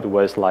 5 code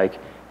was like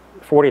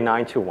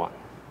 49 to 1.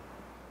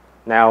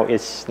 Now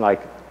it's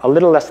like a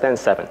little less than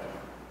 7.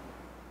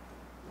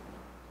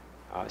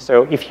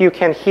 So if you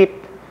can keep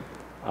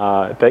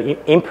the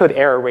input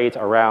error rate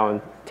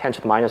around 10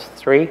 to the minus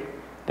 3,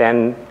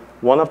 then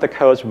one of the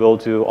codes will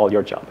do all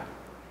your job.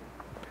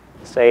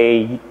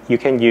 Say you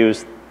can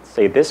use,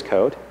 say, this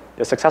code.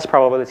 The success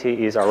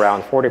probability is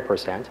around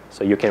 40%,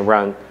 so you can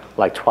run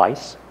like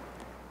twice.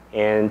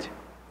 And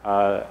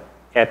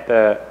at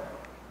the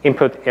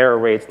input error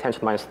rate 10 to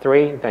the minus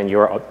 3, then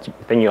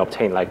you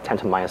obtain like 10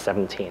 to the minus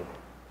 17.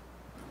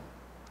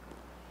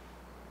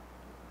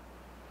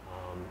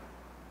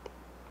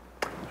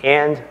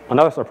 And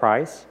another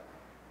surprise,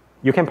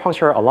 you can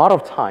puncture a lot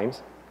of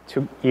times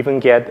to even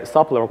get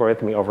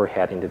sub-logarithmic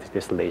overhead in the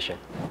distillation.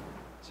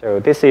 So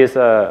this is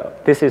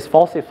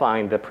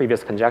falsifying the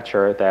previous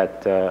conjecture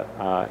that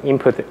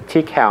input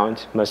T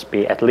count must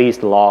be at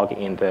least log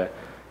in the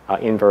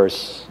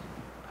inverse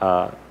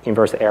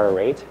error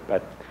rate.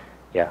 But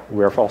yeah,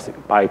 we're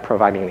falsifying by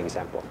providing an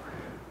example.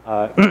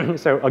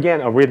 So again,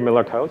 a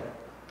Reed-Muller code.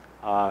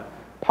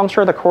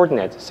 Puncture the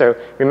coordinates. So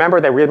remember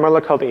that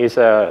Reed-Muller code is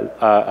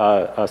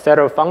a set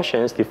of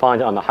functions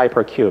defined on the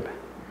hypercube.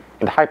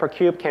 And the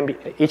hypercube can be,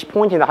 each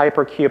point in the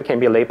hypercube can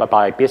be labeled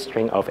by a bit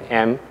string of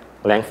m,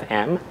 length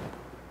m.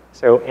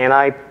 So, and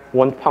I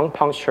want to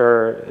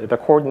puncture the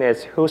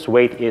coordinates whose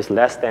weight is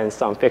less than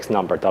some fixed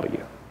number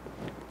w.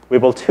 We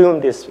will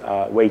tune this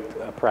weight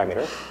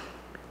parameter.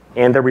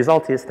 And the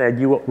result is that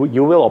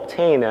you will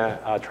obtain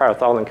a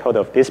triorthogonal code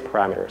of these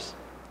parameters.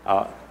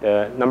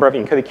 The number of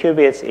encoded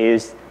qubits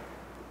is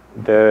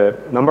the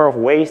number of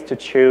ways to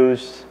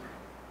choose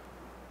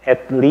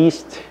at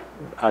least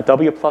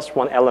w plus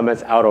 1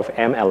 elements out of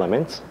m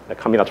elements, the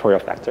combinatorial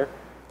factor.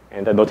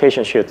 And the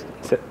notation should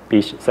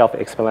be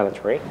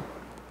self-explanatory.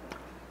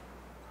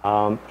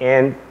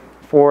 And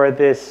for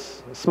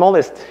this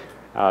smallest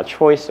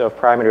choice of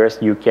parameters,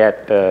 you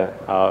get the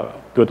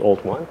good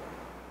old one.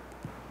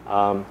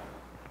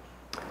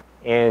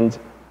 And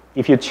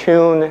if you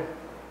tune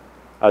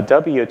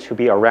w to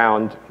be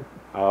around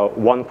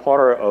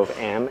 1/4 of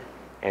m,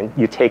 and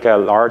you take a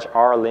large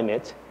R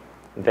limit,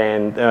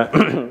 then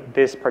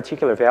this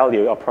particular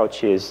value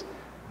approaches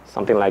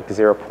something like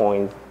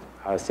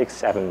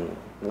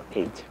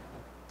 0.678.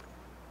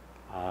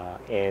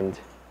 and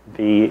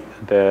the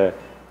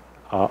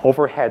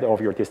overhead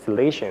of your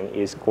distillation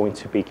is going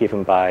to be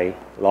given by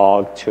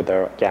log to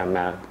the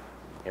gamma,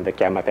 and the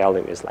gamma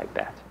value is like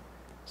that.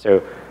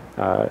 So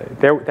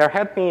there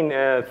have been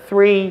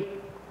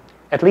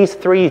at least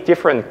three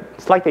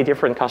slightly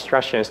different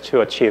constructions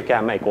to achieve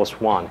gamma equals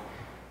 1.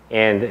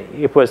 And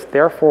it was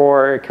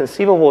therefore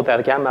conceivable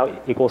that gamma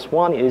equals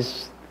 1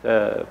 is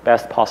the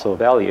best possible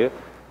value,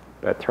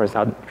 but turns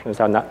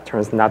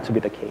not to be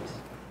the case.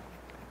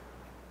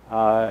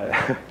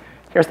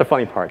 Here's the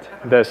funny part.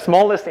 The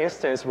smallest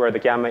instance where the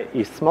gamma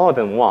is smaller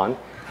than 1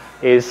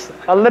 is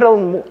a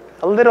little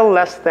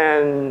less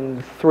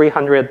than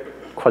 300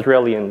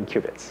 quadrillion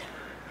qubits.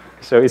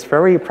 So it's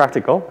very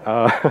practical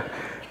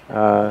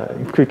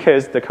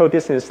because the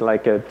codistance is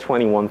like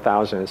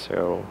 21,000.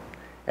 So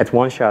at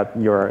one shot,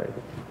 you're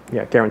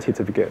guaranteed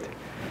to be good.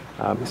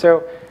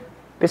 So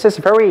this is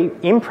a very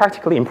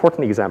impractically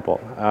important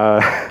example.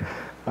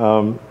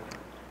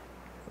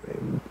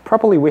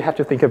 Probably we have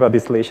to think about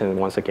distillation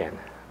once again.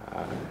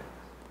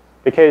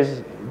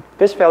 Because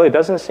this value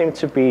doesn't seem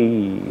to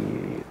be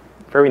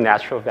very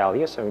natural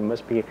value, so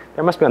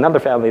there must be another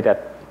value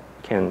that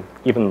can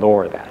even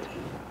lower that.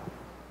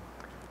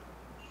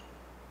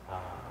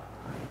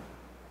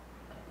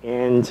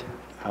 And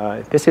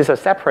this is a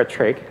separate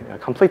trick,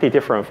 completely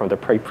different from the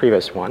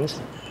previous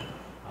ones.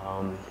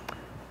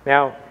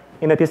 Now,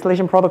 in the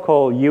distillation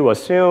protocol, you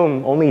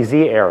assume only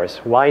Z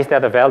errors. Why is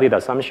that a valid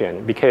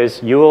assumption?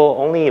 Because you will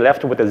only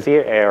left with the Z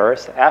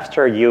errors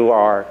after you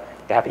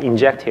have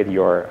injected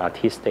your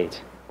T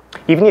state.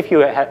 Even if you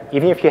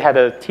had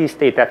a T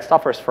state that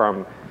suffers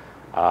from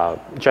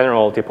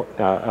general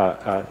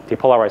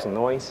depolarizing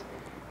noise,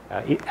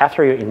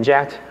 after you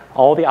inject,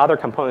 all the other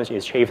components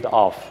is shaved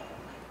off,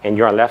 and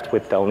you are left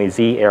with the only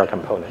Z error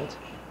component.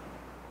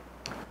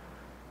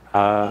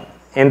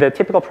 And the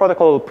typical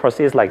protocol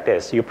proceeds like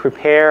this. You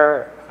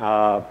prepare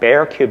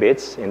bare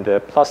qubits in the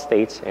plus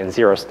states and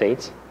 0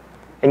 states,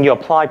 and you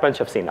apply a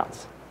bunch of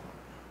CNOTs.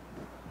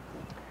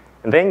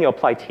 And then you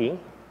apply T,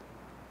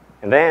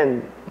 and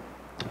then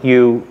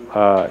you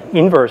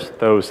inverse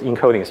those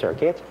encoding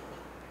circuit,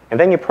 and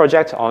then you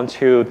project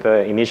onto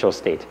the initial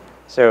state.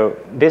 So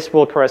this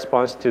will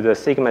correspond to the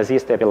sigma Z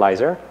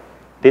stabilizer.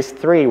 This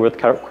 3 will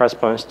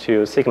correspond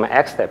to sigma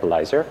X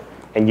stabilizer,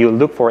 and you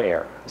look for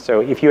error.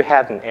 So if you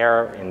had an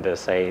error in the,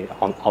 say,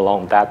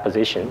 along that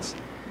positions,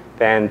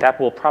 then that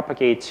will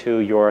propagate to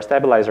your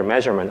stabilizer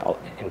measurement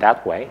in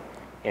that way.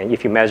 And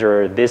if you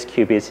measure these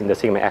qubits in the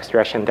sigma X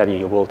direction, then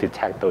you will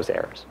detect those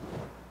errors.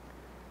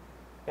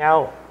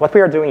 Now, what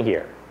we are doing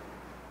here,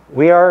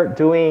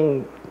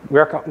 the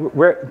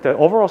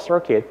overall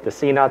circuit, the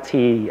CNOT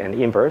T and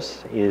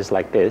inverse is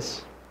like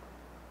this.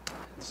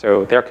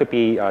 So there could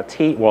be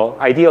T, well,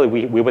 ideally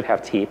we would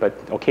have T, but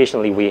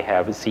occasionally we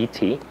have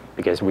ZT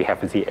because we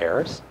have Z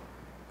errors.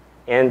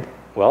 And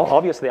well,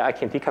 obviously I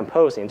can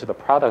decompose into the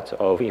product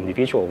of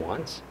individual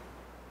ones.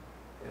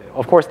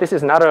 Of course, this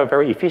is not a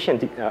very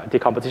efficient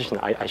decomposition,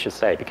 I should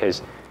say,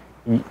 because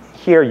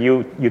here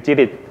you did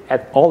it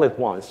all at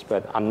once,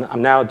 but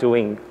I'm now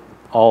doing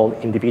all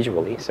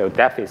individually, so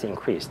depth is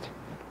increased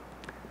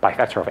by a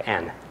factor of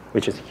n,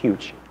 which is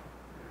huge.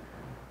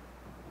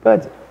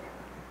 But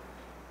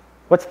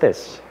what's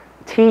this?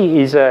 T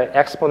is an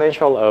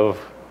exponential of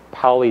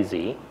Pauli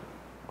Z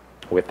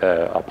with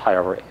a pi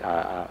over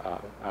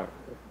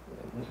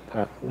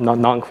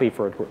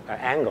non-Clifford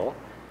angle.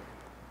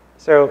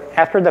 So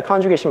after the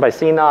conjugation by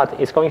CNOT,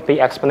 it's going to be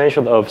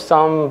exponential of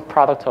some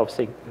product of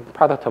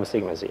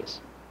sigma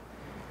Z's.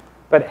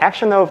 But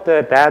action of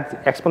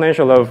that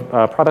exponential of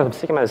product of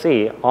sigma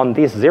Z on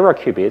these 0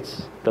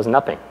 qubits does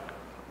nothing.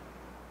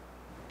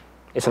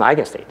 It's an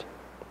eigenstate.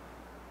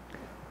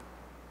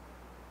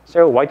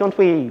 So why don't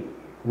we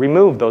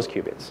remove those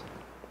qubits?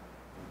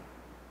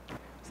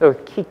 So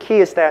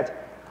key is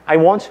that I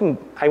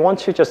want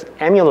to just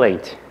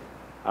emulate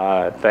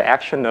the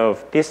action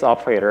of this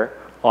operator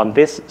on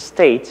this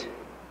state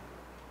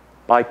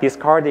by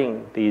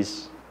discarding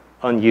these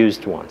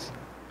unused ones.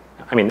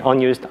 I mean,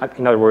 unused,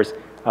 in other words,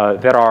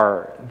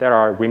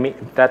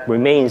 that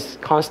remains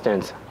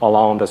constant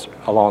along this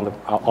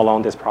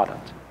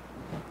product.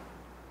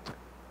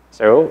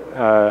 So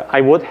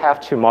I would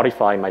have to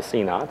modify my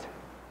CNOT,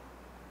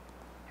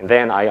 and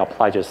then I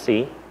apply just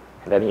C,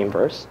 and then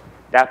inverse.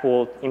 That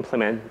will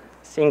implement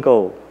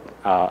single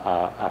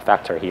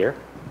factor here,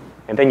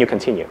 and then you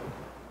continue.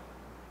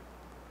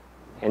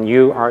 And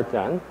you are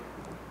done.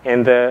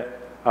 And the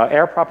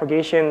error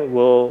propagation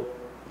will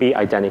be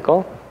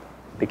identical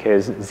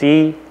because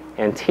Z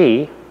and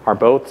T are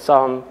both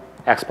some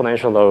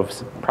exponential of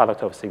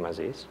product of sigma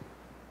Z's.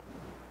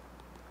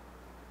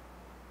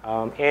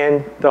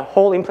 And the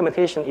whole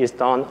implementation is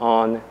done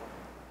on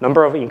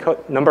number of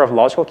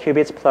logical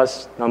qubits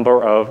plus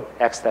number of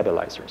X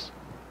stabilizers,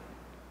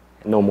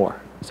 and no more.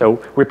 So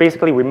we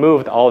basically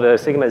removed all the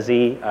sigma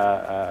Z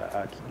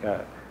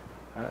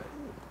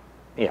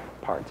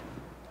part.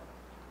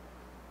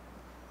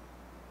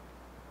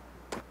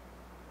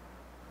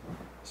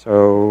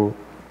 So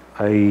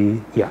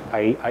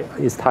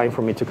it's time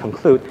for me to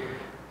conclude.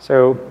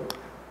 So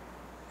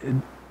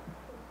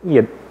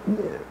yeah,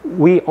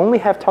 we only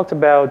have talked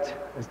about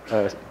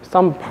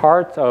some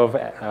parts of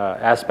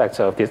aspects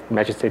of this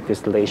magic state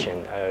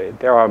distillation.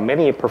 There are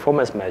many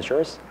performance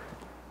measures,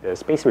 the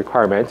space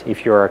requirement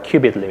if you're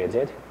qubit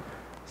limited,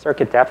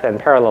 circuit depth and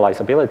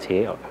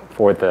parallelizability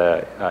for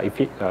the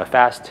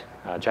fast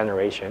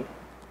generation,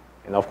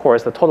 and of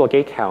course the total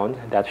gate count,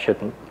 that should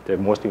be the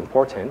most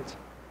important.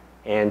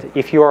 And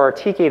if your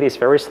T gate is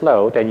very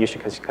slow, then you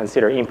should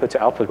consider input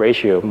to output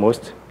ratio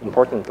most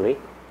importantly.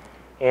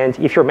 And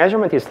if your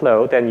measurement is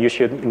slow, then you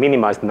should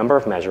minimize the number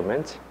of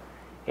measurements.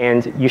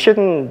 And you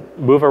shouldn't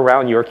move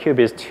around your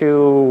qubits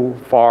too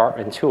far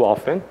and too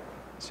often.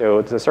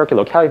 So the circuit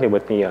locality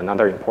would be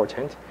another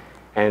important.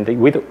 And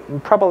we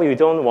probably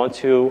don't want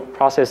to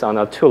process on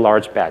a too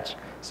large batch.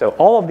 So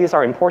all of these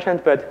are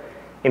important, but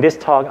in this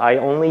talk, I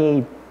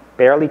only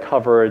barely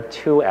covered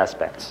 2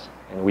 aspects,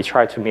 and we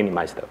try to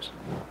minimize those.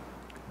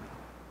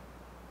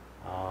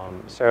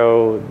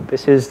 So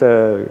this is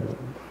the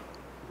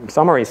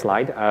summary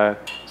slide.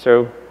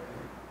 So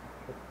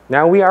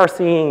now we are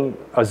seeing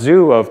a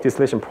zoo of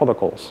distillation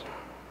protocols,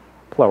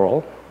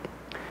 plural.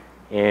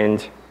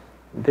 And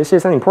this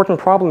is an important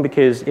problem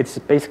because it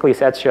basically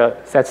sets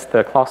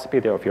the clock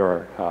speed of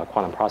your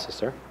quantum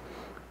processor.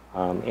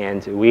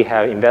 And we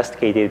have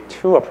investigated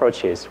 2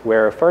 approaches,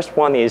 where first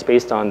one is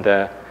based on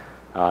the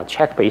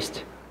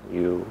check-based.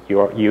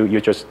 You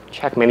just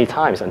check many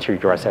times until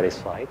you are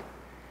satisfied.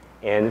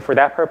 And for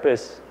that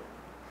purpose,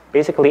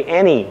 basically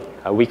any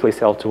weakly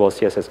self-dual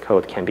CSS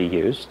code can be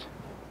used.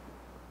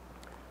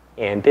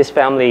 And this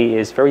family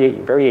is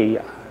very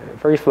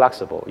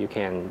flexible. You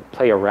can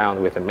play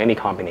around with many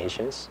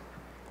combinations.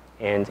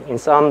 And in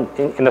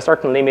a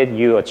certain limit,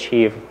 you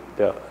achieve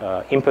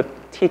the input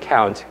T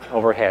count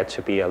overhead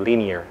to be a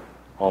linear,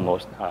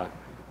 almost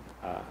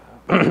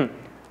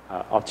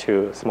up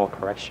to small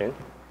correction.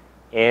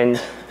 And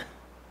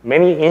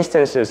many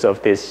instances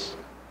of this,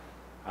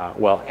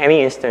 well,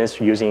 any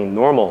instance using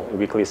normal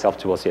weakly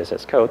self-dual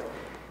CSS code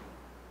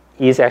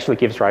actually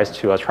gives rise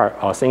to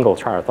a single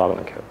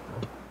tri-orthogonal code.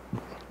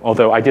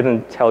 Although I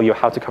didn't tell you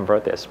how to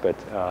convert this, but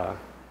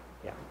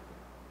yeah.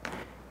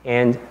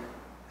 And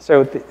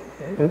so,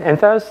 and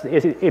thus,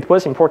 it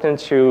was important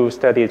to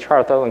study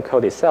tri-orthogonal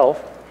code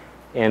itself.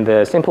 And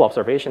the simple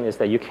observation is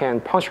that you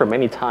can puncture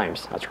many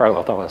times a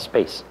tri-orthogonal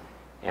space.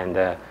 And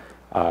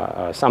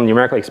some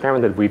numerical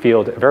experiment that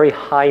revealed a very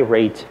high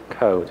rate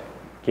code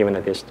given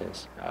a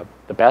distance,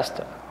 the best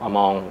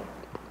among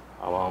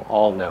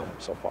all known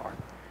so far.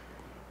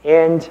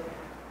 And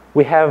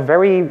we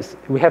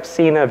have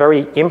seen a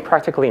very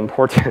impractically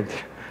important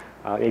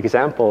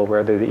example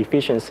where the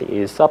efficiency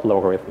is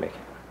sublogarithmic.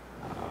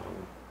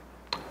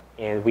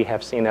 And we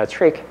have seen a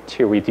trick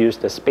to reduce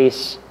the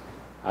space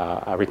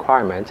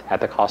requirement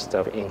at the cost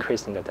of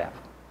increasing the depth.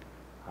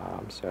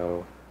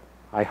 So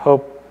I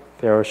hope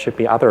there should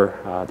be other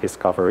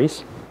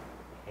discoveries.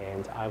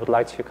 And I would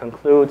like to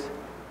conclude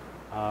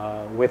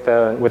with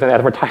an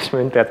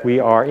advertisement that we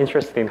are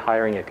interested in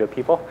hiring good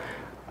people.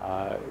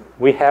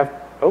 We have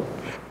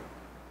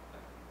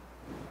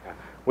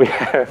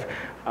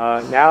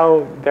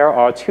now there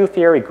are 2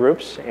 theory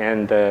groups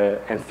and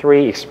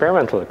 3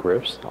 experimental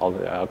groups all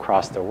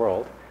across the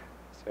world.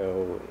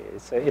 So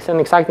it's an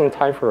exciting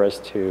time for us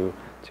to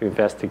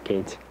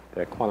investigate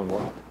the quantum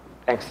world.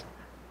 Thanks.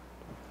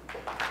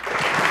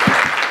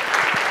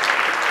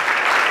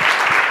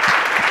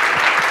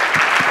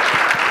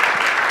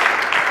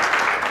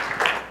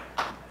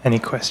 Any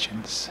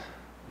questions?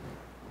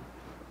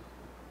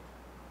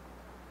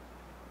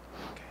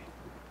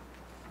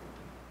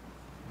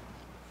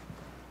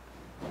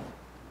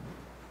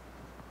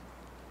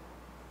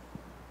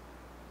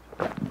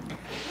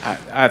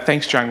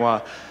 Thanks,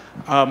 Jeongwan.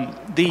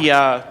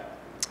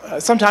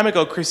 Some time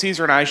ago, Chris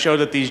Caesar and I showed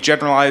that these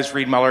generalized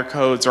Reed-Muller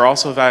codes are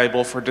also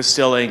valuable for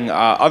distilling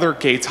other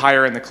gates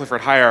higher in the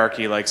Clifford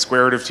hierarchy, like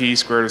square root of t,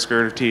 square root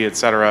of t, et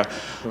cetera,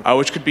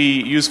 which could be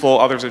useful.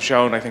 Others have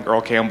shown, I think Earl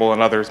Campbell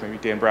and others, maybe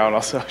Dan Brown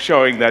also,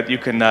 showing that you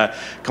can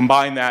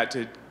combine that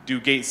to do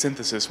gate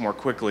synthesis more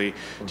quickly.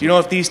 Do you know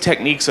if these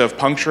techniques of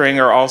puncturing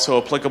are also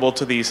applicable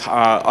to these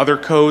other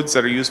codes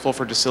that are useful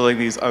for distilling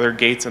these other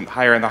gates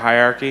higher in the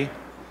hierarchy?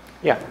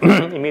 Yeah,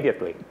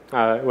 immediately.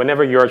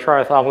 Whenever your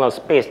tri-orthogonal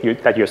space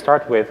that you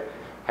start with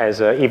has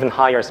even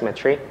higher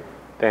symmetry,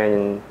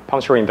 then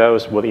puncturing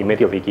those would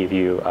immediately give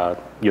you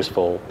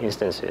useful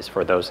instances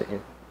for those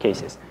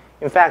cases.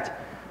 In fact,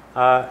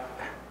 but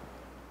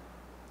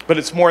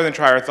it's more than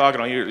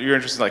tri-orthogonal. You're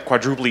interested in like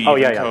quadruply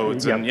even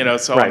codes and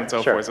so on and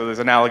so forth. So there's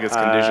analogous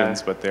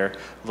conditions, but they're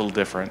a little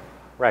different.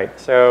 Right.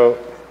 So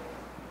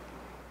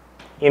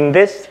in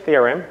this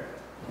theorem,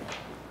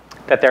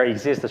 that there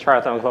exists a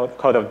tri-orthogonal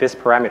code of these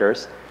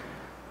parameters.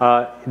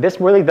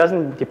 This really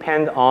doesn't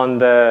depend on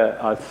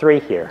the 3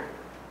 here.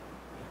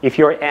 If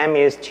your M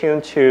is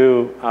tuned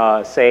to,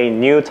 say,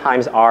 nu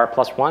times R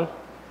plus 1,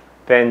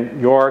 then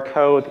your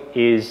code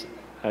is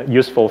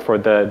useful for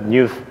the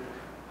nu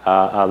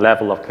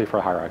level of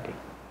Clifford hierarchy.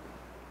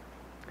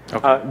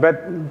 Okay.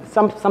 But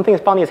something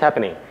funny is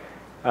happening.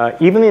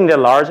 Even in the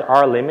large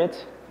R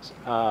limit,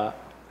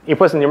 it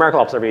was a numerical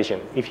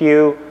observation. If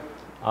you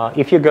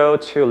go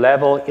to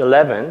level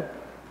 11,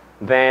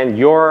 then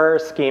your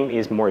scheme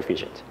is more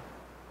efficient.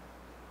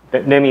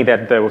 Namely,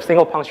 that the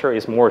single puncture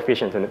is more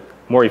efficient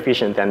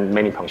than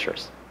many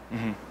punctures.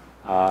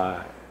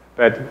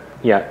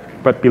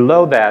 But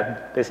below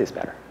that, this is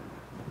better.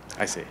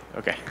 I see.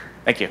 Okay.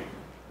 Thank you.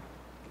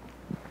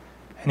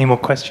 Any more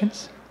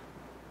questions?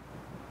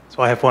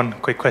 So I have one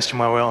quick question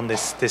while we're on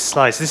this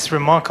slide. This is a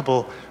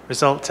remarkable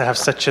result to have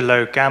such a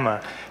low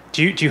gamma.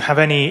 Do you have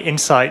any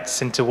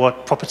insights into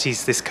what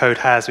properties this code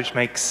has which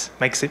makes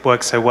it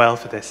work so well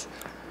for this?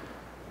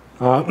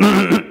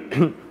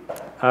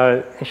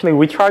 Actually,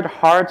 we tried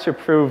hard to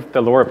prove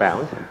the lower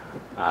bound.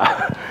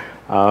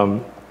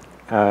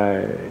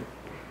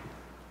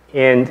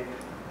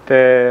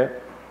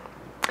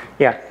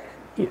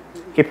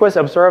 It was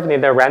observed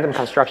in the random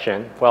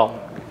construction. Well,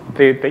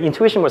 the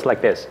intuition was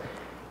like this.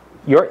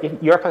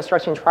 You're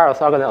constructing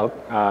triorthogonal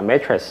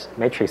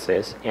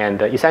matrices,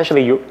 and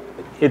essentially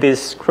it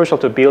is crucial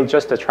to build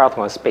just a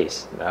triorthogonal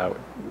space.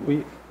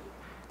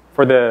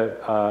 For the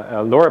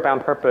lower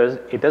bound purpose,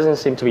 it doesn't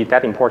seem to be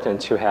that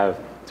important to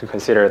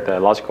consider the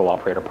logical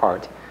operator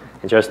part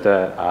and just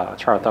the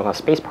triorthogonal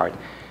space part.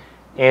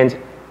 And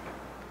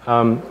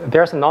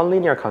there's a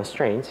nonlinear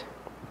constraint,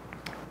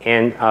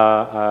 and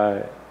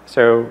that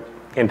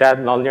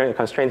nonlinear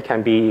constraint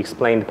can be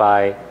explained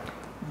by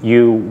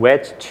you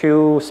wedge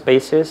two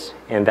spaces,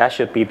 and that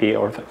should be in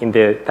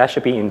the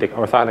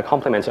orthogonal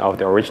complement of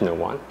the original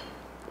one.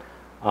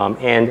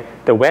 And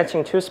the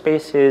wedging two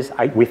spaces,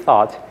 we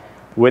thought,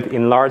 would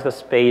enlarge the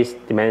space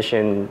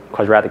dimension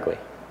quadratically,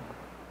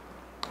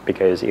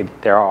 because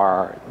there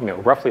are,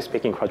 roughly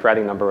speaking,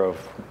 quadratic number of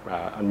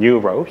new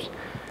rows.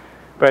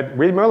 But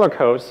Reed-Muller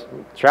code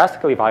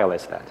drastically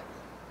violates that.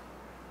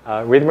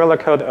 Reed-Muller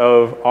code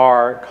of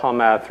R,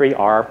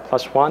 3R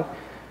plus 1.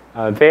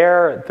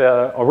 There,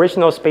 the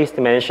original space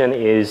dimension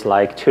is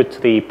like 2 to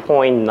the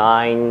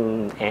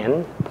 0.9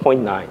 n,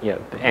 0.9, yeah,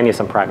 n is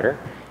some parameter.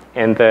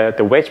 And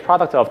the wedge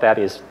product of that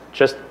is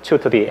just 2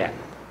 to the n.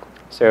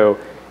 So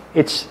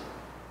it's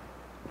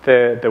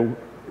the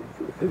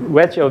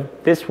wedge of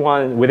this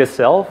one with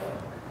itself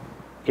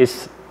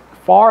is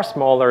far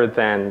smaller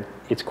than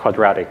its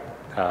quadratic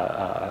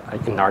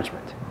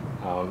enlargement.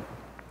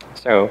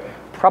 So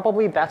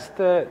probably that's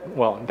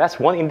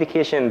one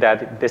indication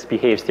that this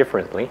behaves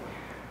differently.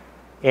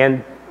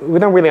 And we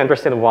don't really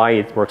understand why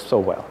it works so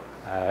well.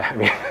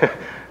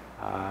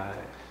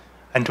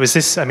 And was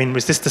this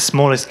the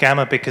smallest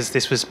gamma because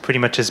this was pretty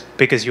much as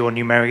big as your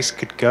numerics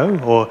could go?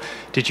 Or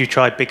did you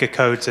try bigger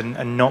codes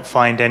and not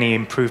find any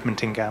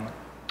improvement in gamma?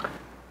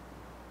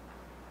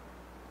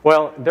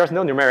 Well, there's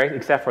no numeric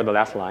except for the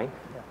last line.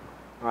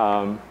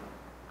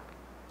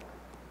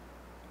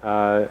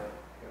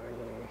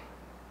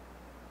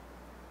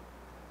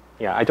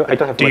 Yeah, I don't have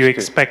much. Do you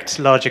expect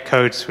larger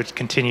codes would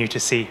continue to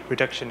see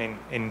reduction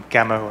in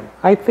gamma?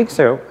 I think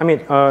so.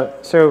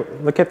 So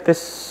look at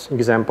this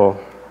example.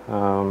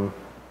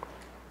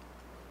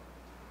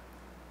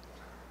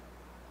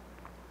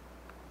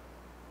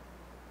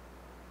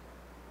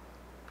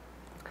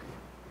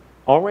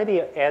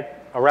 Already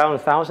at around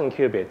 1,000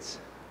 qubits,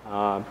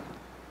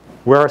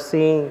 we're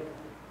seeing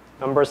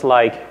numbers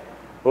like,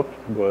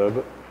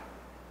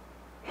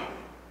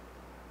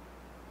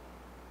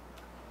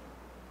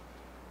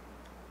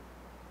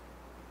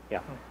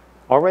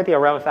 already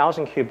around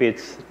 1,000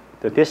 qubits,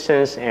 the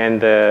distance and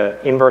the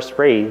inverse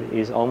rate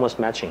is almost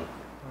matching.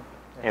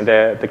 And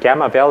the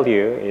gamma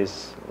value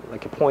is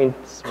like a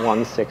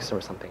 0.16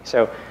 or something.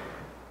 So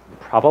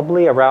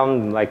probably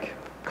around like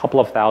a couple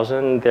of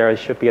thousand, there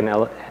should be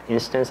an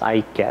instance,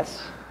 I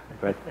guess.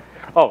 But,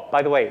 oh,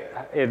 by the way,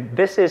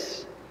 this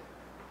is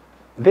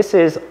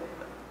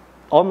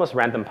almost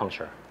random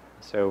puncture.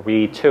 So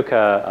we took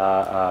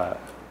a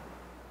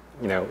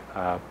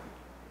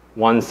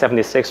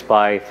 176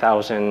 by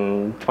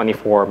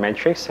 1024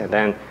 matrix, and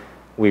then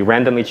we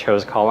randomly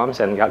chose columns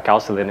and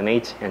Gauss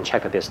eliminate and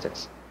check the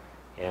distance.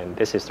 And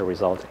this is the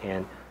result.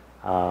 And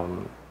I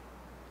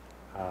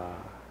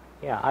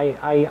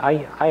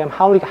am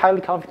highly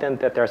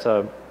confident that there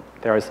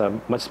is a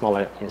much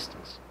smaller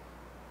instance.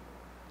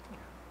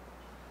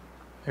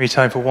 Maybe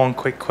time for one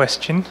quick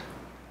question.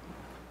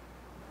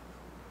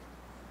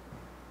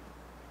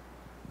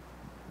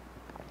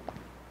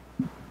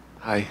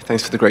 Hi,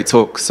 thanks for the great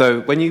talk.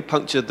 So when you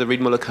puncture the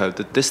Reed-Muller code,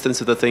 the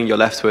distance of the thing you're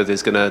left with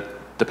is going to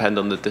depend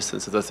on the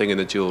distance of the thing in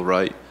the dual,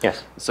 right?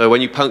 Yes. So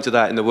when you puncture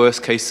that, in the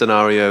worst case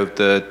scenario,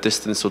 the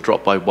distance will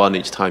drop by 1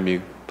 each time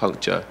you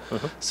puncture.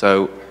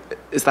 So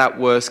is that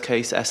worst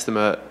case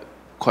estimate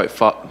quite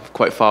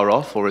far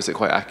off, or is it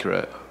quite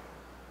accurate?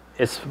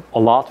 It's a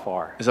lot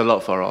far. It's a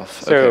lot far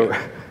off. So,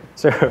 okay.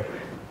 So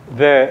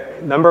the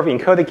number of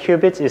encoded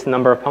qubits is the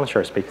number of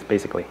punctures,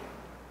 basically.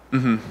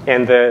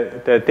 And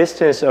the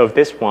distance of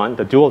this one,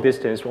 the dual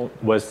distance,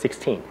 was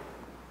 16.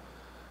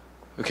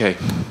 Okay.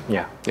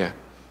 Yeah. Yeah.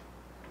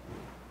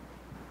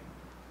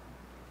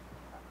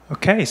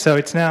 Okay, so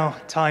it's now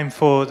time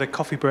for the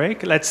coffee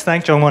break. Let's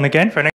thank Jeongwan again for an